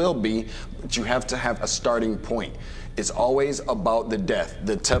this one will be, but you have to have a starting point. It's always about the depth,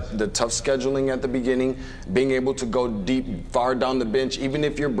 the tough scheduling at the beginning, being able to go deep, far down the bench, even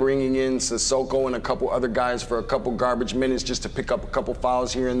if you're bringing in Sissoko and a couple other guys for a couple garbage minutes just to pick up a couple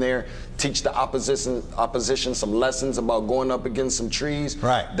fouls here and there, teach the opposition some lessons about going up against some trees.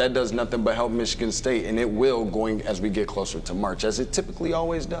 Right. That does nothing but help Michigan State, and it will going as we get closer to March, as it typically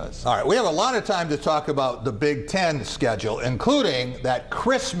always does. All right, we have a lot of time to talk about the Big Ten schedule, including that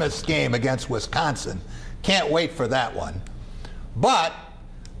Christmas game against Wisconsin. Can't wait for that one. But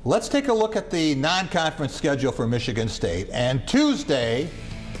let's take a look at the non-conference schedule for Michigan State. And Tuesday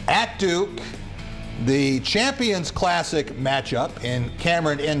at Duke, the Champions Classic matchup in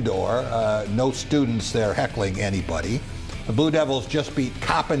Cameron Indoor. No students there heckling anybody. The Blue Devils just beat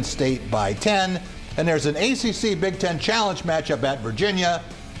Coppin State by 10. And there's an ACC Big Ten Challenge matchup at Virginia,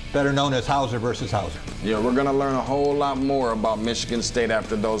 better known as Hauser versus Hauser. Yeah, we're going to learn a whole lot more about Michigan State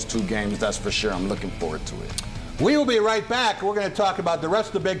after those two games, that's for sure. I'm looking forward to it. We will be right back. We're going to talk about the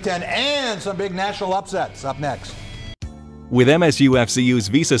rest of the Big Ten and some big national upsets up next. With MSU FCU's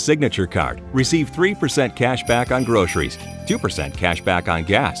Visa Signature Card, receive 3% cash back on groceries, 2% cash back on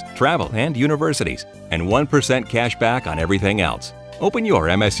gas, travel, and universities, and 1% cash back on everything else. Open your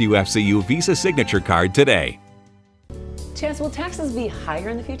MSU FCU Visa Signature Card today. Chance, will taxes be higher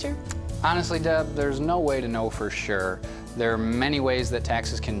in the future? Honestly, Deb, there's no way to know for sure. There are many ways that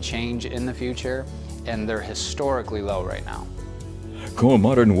taxes can change in the future, and they're historically low right now. Call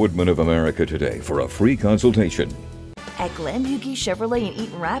Modern Woodman of America today for a free consultation. At Glen Buki Chevrolet in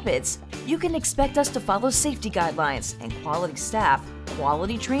Eaton Rapids, you can expect us to follow safety guidelines and quality staff,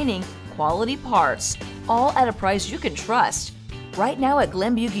 quality training, quality parts, all at a price you can trust. Right now at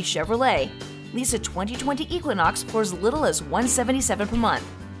Glen Buki Chevrolet, lease a 2020 Equinox for as little as $177 per month,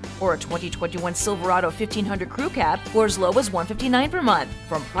 or a 2021 Silverado 1500 Crew Cab for as low as $159 per month.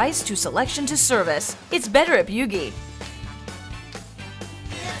 From price to selection to service, it's better at Buki.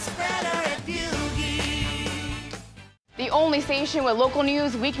 The only station with local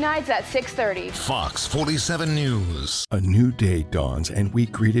news weeknights at 6:30. Fox 47 News. A new day dawns and we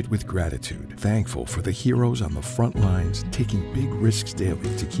greet it with gratitude, thankful for the heroes on the front lines taking big risks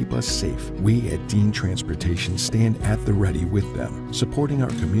daily to keep us safe. We at Dean Transportation stand at the ready with them, supporting our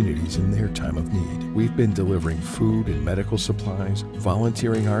communities in their time of need. We've been delivering food and medical supplies,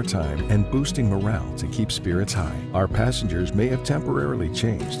 volunteering our time, and boosting morale to keep spirits high. Our passengers may have temporarily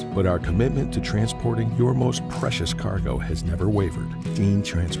changed, but our commitment to transporting your most precious cargo has never wavered. Dean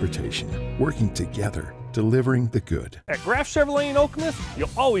Transportation, working together, delivering the good. At Graf Chevrolet in Okemos, you'll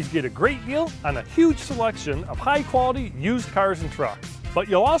always get a great deal on a huge selection of high-quality used cars and trucks. But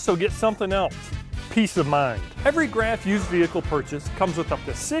you'll also get something else, peace of mind. Every Graf used vehicle purchase comes with up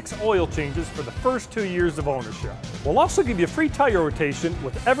to 6 oil changes for the first 2 years of ownership. We'll also give you a free tire rotation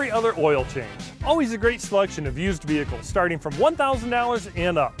with every other oil change. Always a great selection of used vehicles starting from $1,000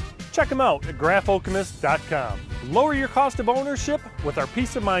 and up. Check them out at grafokemos.com. Lower your cost of ownership with our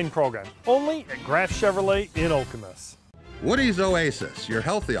Peace of Mind program, only at Graf Chevrolet in Okemos. Woody's Oasis, your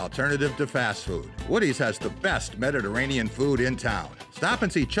healthy alternative to fast food. Woody's has the best Mediterranean food in town. Stop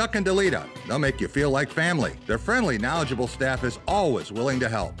and see Chuck and Delita. They'll make you feel like family. Their friendly, knowledgeable staff is always willing to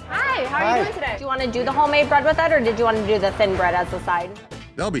help. Hi, how are you doing today? Do you want to do the homemade bread with it, or did you want to do the thin bread as a side?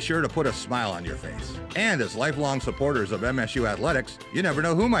 They'll be sure to put a smile on your face. And as lifelong supporters of MSU athletics, you never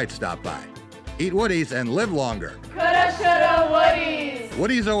know who might stop by. Eat Woody's and live longer. Coulda, shoulda, Woody's.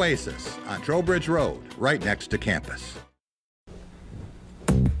 Woody's Oasis on Trowbridge Road, right next to campus.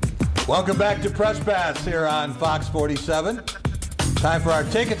 Welcome back to Press Pass here on Fox 47. Time for our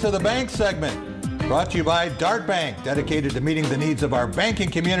Take It to the Bank segment. Brought to you by Dart Bank, dedicated to meeting the needs of our banking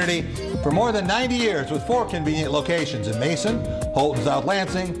community for more than 90 years with 4 convenient locations in Mason, Holton, South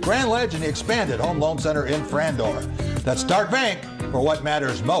Lansing, Grand Ledge, and the expanded Home Loan Center in Frandor. That's Dart Bank for what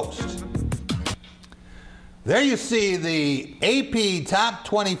matters most. There you see the AP Top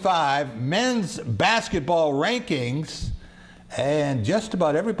 25 men's basketball rankings, and just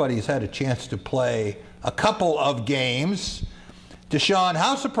about everybody's had a chance to play a couple of games. DeShaun,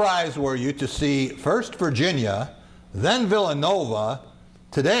 how surprised were you to see first Virginia, then Villanova,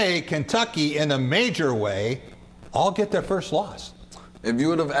 today Kentucky in a major way, all get their first loss? If you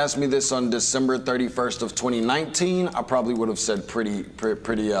would have asked me this on December 31st of 2019, I probably would have said pretty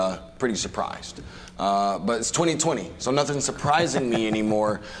surprised. But it's 2020, so nothing's surprising me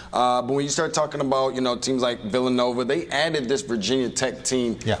anymore. But when you start talking about, teams like Villanova, they added this Virginia Tech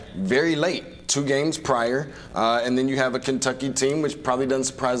team very late. 2 games prior, and then you have a Kentucky team, which probably doesn't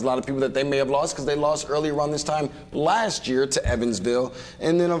surprise a lot of people that they may have lost because they lost earlier around this time last year to Evansville.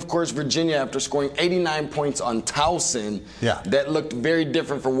 And then, of course, Virginia, after scoring 89 points on Towson, that looked very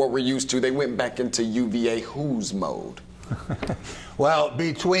different from what we're used to. They went back into UVA who's mode. Well,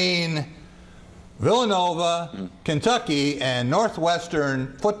 between Villanova, Kentucky, and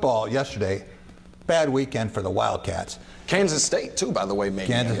Northwestern football yesterday, bad weekend for the Wildcats. Kansas State, too, by the way, maybe.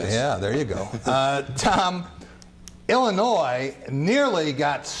 Kansas, yeah, there you go. Tom, Illinois nearly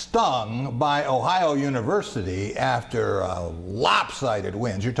got stung by Ohio University after lopsided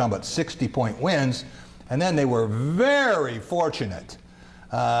wins. You're talking about 60-point wins. And then they were very fortunate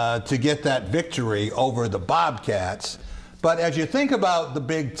to get that victory over the Bobcats. But as you think about the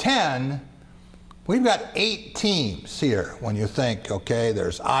Big Ten, we've got 8 teams here when you think, okay,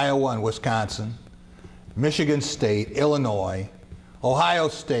 there's Iowa and Wisconsin, Michigan State, Illinois, Ohio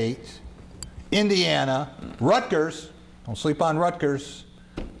State, Indiana, Rutgers, don't sleep on Rutgers,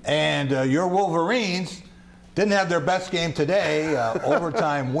 and your Wolverines didn't have their best game today,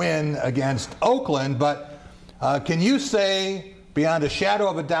 overtime win against Oakland, but can you say beyond a shadow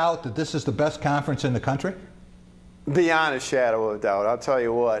of a doubt that this is the best conference in the country? Beyond a shadow of a doubt, I'll tell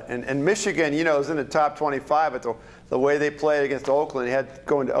you what. And Michigan, you know, is in the top 25, but the way they played against Oakland, they had to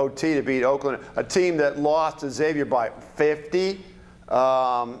go into OT to beat Oakland, a team that lost to Xavier by 50.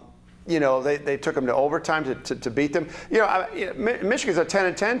 You know, they took them to overtime to beat them. You know, Michigan's a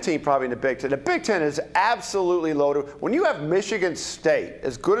 10-10 team probably in the Big Ten. The Big Ten is absolutely loaded. When you have Michigan State,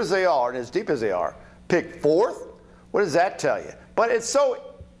 as good as they are and as deep as they are, pick 4th, what does that tell you? But it's so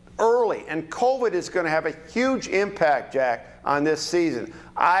early, and COVID is going to have a huge impact, Jack, on this season.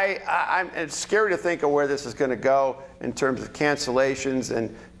 It's scary to think of where this is going to go in terms of cancellations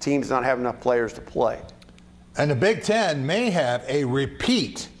and teams not having enough players to play. And the Big Ten may have a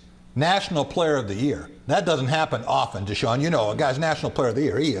repeat National Player of the Year. That doesn't happen often, DeShaun. You know, a guy's National Player of the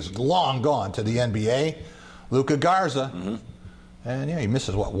Year, he is long gone to the NBA. Luka Garza. And yeah, he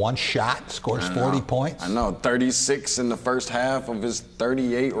misses, what, 1 shot, scores 40 points? I know, 36 in the first half of his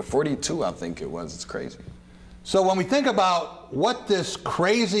 38, or 42, I think it was. It's crazy. So when we think about what this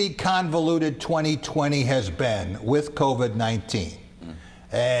crazy, convoluted 2020 has been with COVID-19,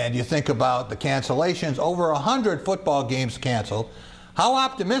 and you think about the cancellations, over 100 football games canceled, how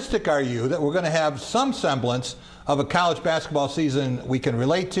optimistic are you that we're going to have some semblance of a college basketball season we can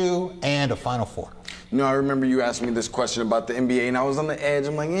relate to and a Final Four? You know, I remember you asked me this question about the NBA, and I was on the edge.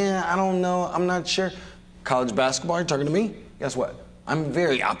 I'm like, yeah, I don't know. I'm not sure. College basketball, you're talking to me? Guess what? I'm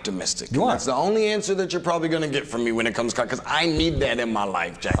very optimistic. You are. That's the only answer that you're probably going to get from me when it comes to, because I need that in my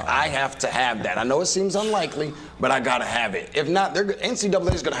life, Jack. I have to have that. I know it seems unlikely, but I got to have it. If not,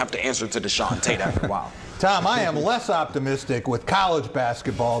 NCAA is going to have to answer to DeShaun Tate after a while. Tom, I am less optimistic with college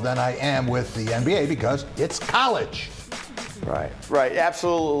basketball than I am with the NBA because it's college. Right,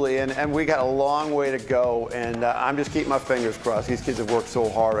 absolutely, and we got a long way to go, and I'm just keeping my fingers crossed. These kids have worked so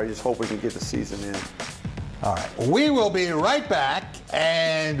hard. I just hope we can get the season in. All right, we will be right back,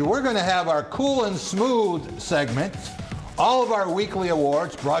 and we're going to have our Cool and Smooth segment. All of our weekly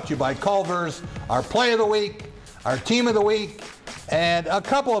awards brought to you by Culver's, our Play of the Week, our Team of the Week, and a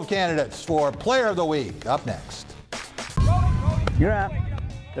couple of candidates for Player of the Week up next. You're up.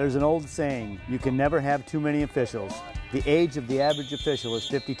 There's an old saying, you can never have too many officials. The age of the average official is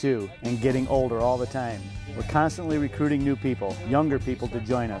 52 and getting older all the time. We're constantly recruiting new people, younger people to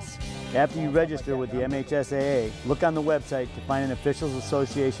join us. After you register with the MHSAA, look on the website to find an officials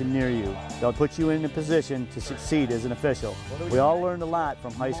association near you. They'll put you in a position to succeed as an official. We all learned a lot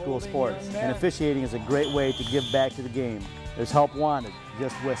from high school sports, and officiating is a great way to give back to the game. There's help wanted,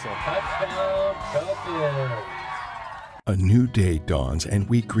 just whistle. Touchdown, Champions. A new day dawns and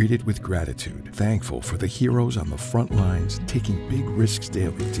we greet it with gratitude, thankful for the heroes on the front lines taking big risks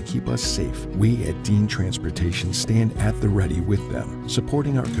daily to keep us safe. We at Dean Transportation stand at the ready with them,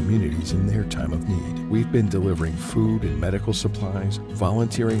 supporting our communities in their time of need. We've been delivering food and medical supplies,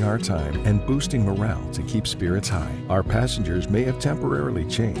 volunteering our time, and boosting morale to keep spirits high. Our passengers may have temporarily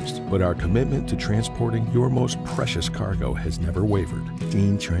changed, but our commitment to transporting your most precious cargo has never wavered.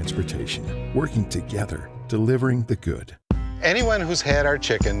 Dean Transportation, working together, delivering the good. Anyone who's had our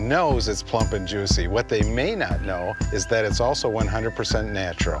chicken knows it's plump and juicy. What they may not know is that it's also 100%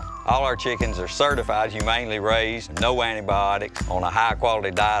 natural. All our chickens are certified, humanely raised, no antibiotics, on a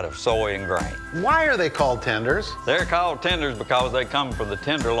high-quality diet of soy and grain. Why are they called tenders? They're called tenders because they come from the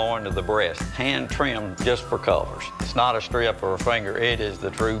tenderloin of the breast, hand-trimmed just for colors. It's not a strip or a finger, it is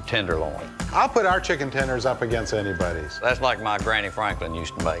the true tenderloin. I'll put our chicken tenders up against anybody's. That's like my Granny Franklin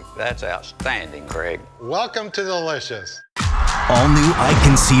used to make. That's outstanding, Craig. Welcome to Delicious. All new I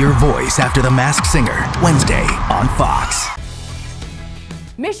Can See Your Voice After the Masked Singer, Wednesday on Fox.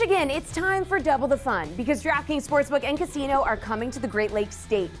 Michigan, it's time for double the fun because DraftKings Sportsbook and Casino are coming to the Great Lakes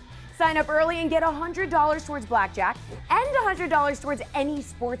State. Sign up early and get $100 towards blackjack and $100 towards any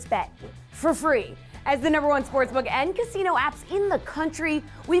sports bet for free. As the #1 sportsbook and casino apps in the country,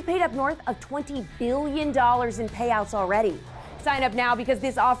 we've paid up north of $20 billion in payouts already. Sign up now because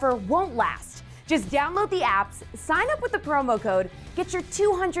this offer won't last. Just download the apps, sign up with the promo code, get your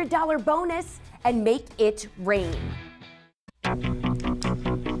 $200 bonus, and make it rain.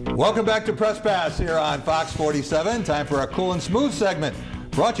 Welcome back to Press Pass here on Fox 47. Time for our Cool and Smooth segment,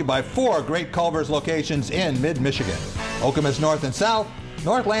 brought to you by 4 great Culver's locations in mid-Michigan. Okemos North and South,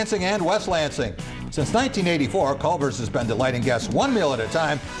 North Lansing and West Lansing. Since 1984, Culver's has been delighting guests one meal at a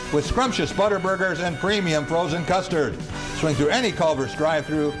time with scrumptious butter burgers and premium frozen custard. Swing through any Culver's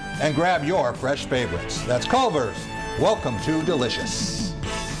drive-thru and grab your fresh favorites. That's Culver's. Welcome to delicious.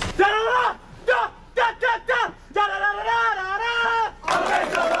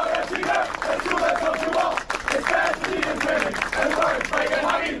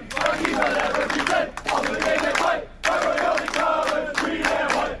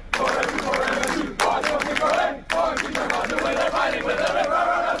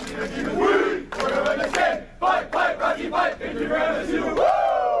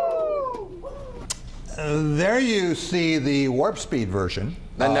 There you see the warp speed version.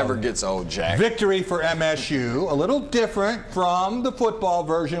 That never gets old, Jack. Victory for MSU. A little different from the football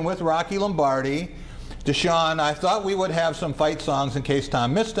version with Rocky Lombardi. DeShaun, I thought we would have some fight songs in case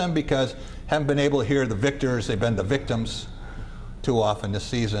Tom missed them because haven't been able to hear the victors. They've been the victims too often this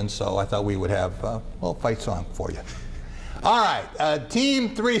season, so I thought we would have a little fight song for you. All right,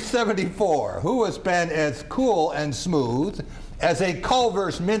 Team 374, who has been as cool and smooth as a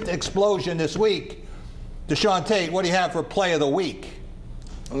Culver's mint explosion this week. DeShaun Tate, what do you have for play of the week?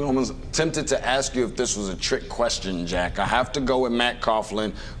 I was almost tempted to ask you if this was a trick question, Jack. I have to go with Matt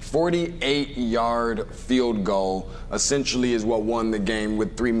Coughlin. 48-yard field goal essentially is what won the game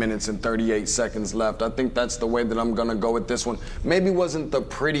with 3 minutes and 38 seconds left. I think that's the way that I'm going to go with this one. Maybe wasn't the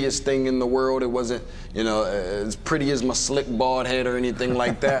prettiest thing in the world. It wasn't, you know, as pretty as my slick bald head or anything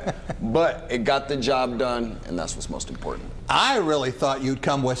like that. But it got the job done, and that's what's most important. I really thought you'd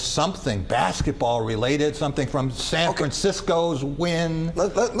come with something basketball related, something from San Francisco's win.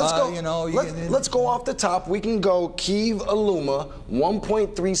 Let's go. Let's go off the top. We can go Kiev Aluma,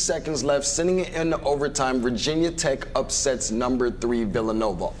 1.3 seconds left, sending it into overtime. Virginia Tech upsets #3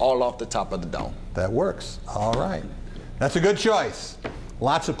 Villanova, all off the top of the dome. That works. All right. That's a good choice.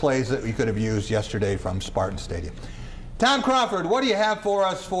 Lots of plays that we could have used yesterday from Spartan Stadium. Tom Craford, what do you have for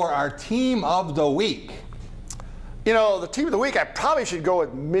us for our team of the week? You know, the team of the week, I probably should go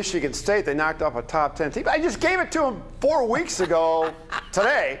with Michigan State. They knocked off a top 10 team. I just gave it to them 4 weeks ago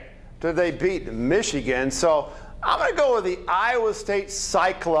today. They beat Michigan. So I'm going to go with the Iowa State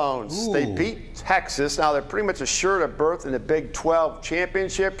Cyclones. Ooh. They beat Texas. Now they're pretty much assured a berth in the Big 12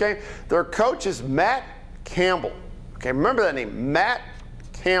 championship game. Their coach is Matt Campbell. Okay, remember that name, Matt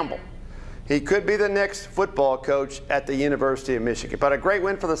Campbell. He could be the next football coach at the University of Michigan. But a great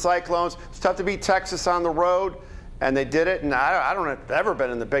win for the Cyclones. It's tough to beat Texas on the road. And they did it, and I don't have ever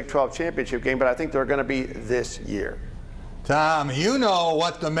been in the Big 12 championship game, but I think they're going to be this year. Tom, you know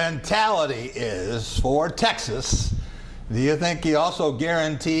what the mentality is for Texas. Do you think he also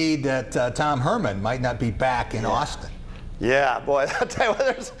guaranteed that Tom Herman might not be back in Austin? Yeah, boy, I'll tell you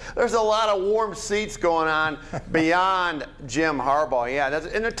what, there's a lot of warm seats going on beyond Jim Harbaugh. Yeah,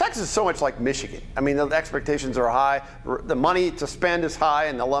 and Texas is so much like Michigan. I mean, the expectations are high, the money to spend is high,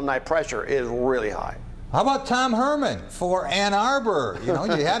 and the alumni pressure is really high. How about Tom Herman for Ann Arbor? You know,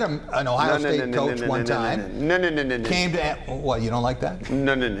 you had an Ohio State coach one time. No. Came to, what, you don't like that?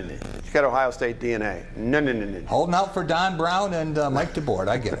 No. He's got Ohio State DNA. No. Holding out for Don Brown and Mike DeBoard.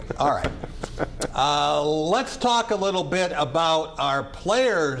 I get it. All right. Let's talk a little bit about our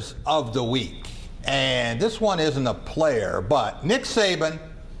players of the week. And this one isn't a player, but Nick Saban,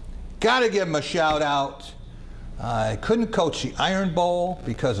 got to give him a shout out. Couldn't coach the Iron Bowl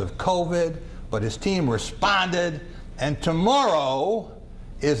because of COVID. But his team responded, and tomorrow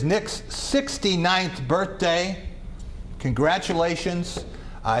is Nick's 69th birthday. Congratulations.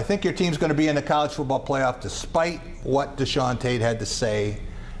 I think your team's going to be in the college football playoff despite what DeShaun Tate had to say.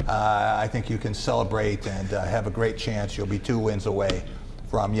 I think you can celebrate and have a great chance. You'll be 2 wins away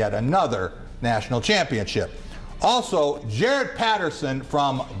from yet another national championship. Also, Jared Patterson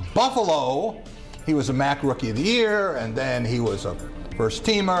from Buffalo. He was a MAC Rookie of the Year, and then he was a first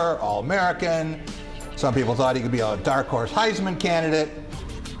teamer, All-American. Some people thought he could be a dark horse Heisman candidate.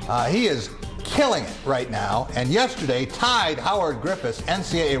 He is killing it right now, and yesterday tied Howard Griffith's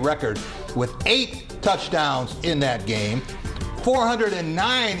NCAA record with 8 touchdowns in that game,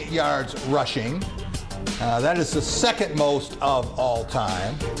 409 yards rushing. That is the second most of all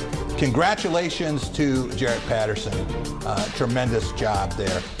time. Congratulations to Jarrett Patterson. Tremendous job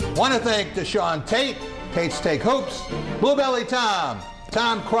there. Want to thank DeShaun Tate, Tate's Take Hoops, Blue Belly Tom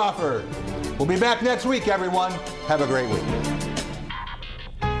Crawford. We'll be back next week, everyone. Have a great week.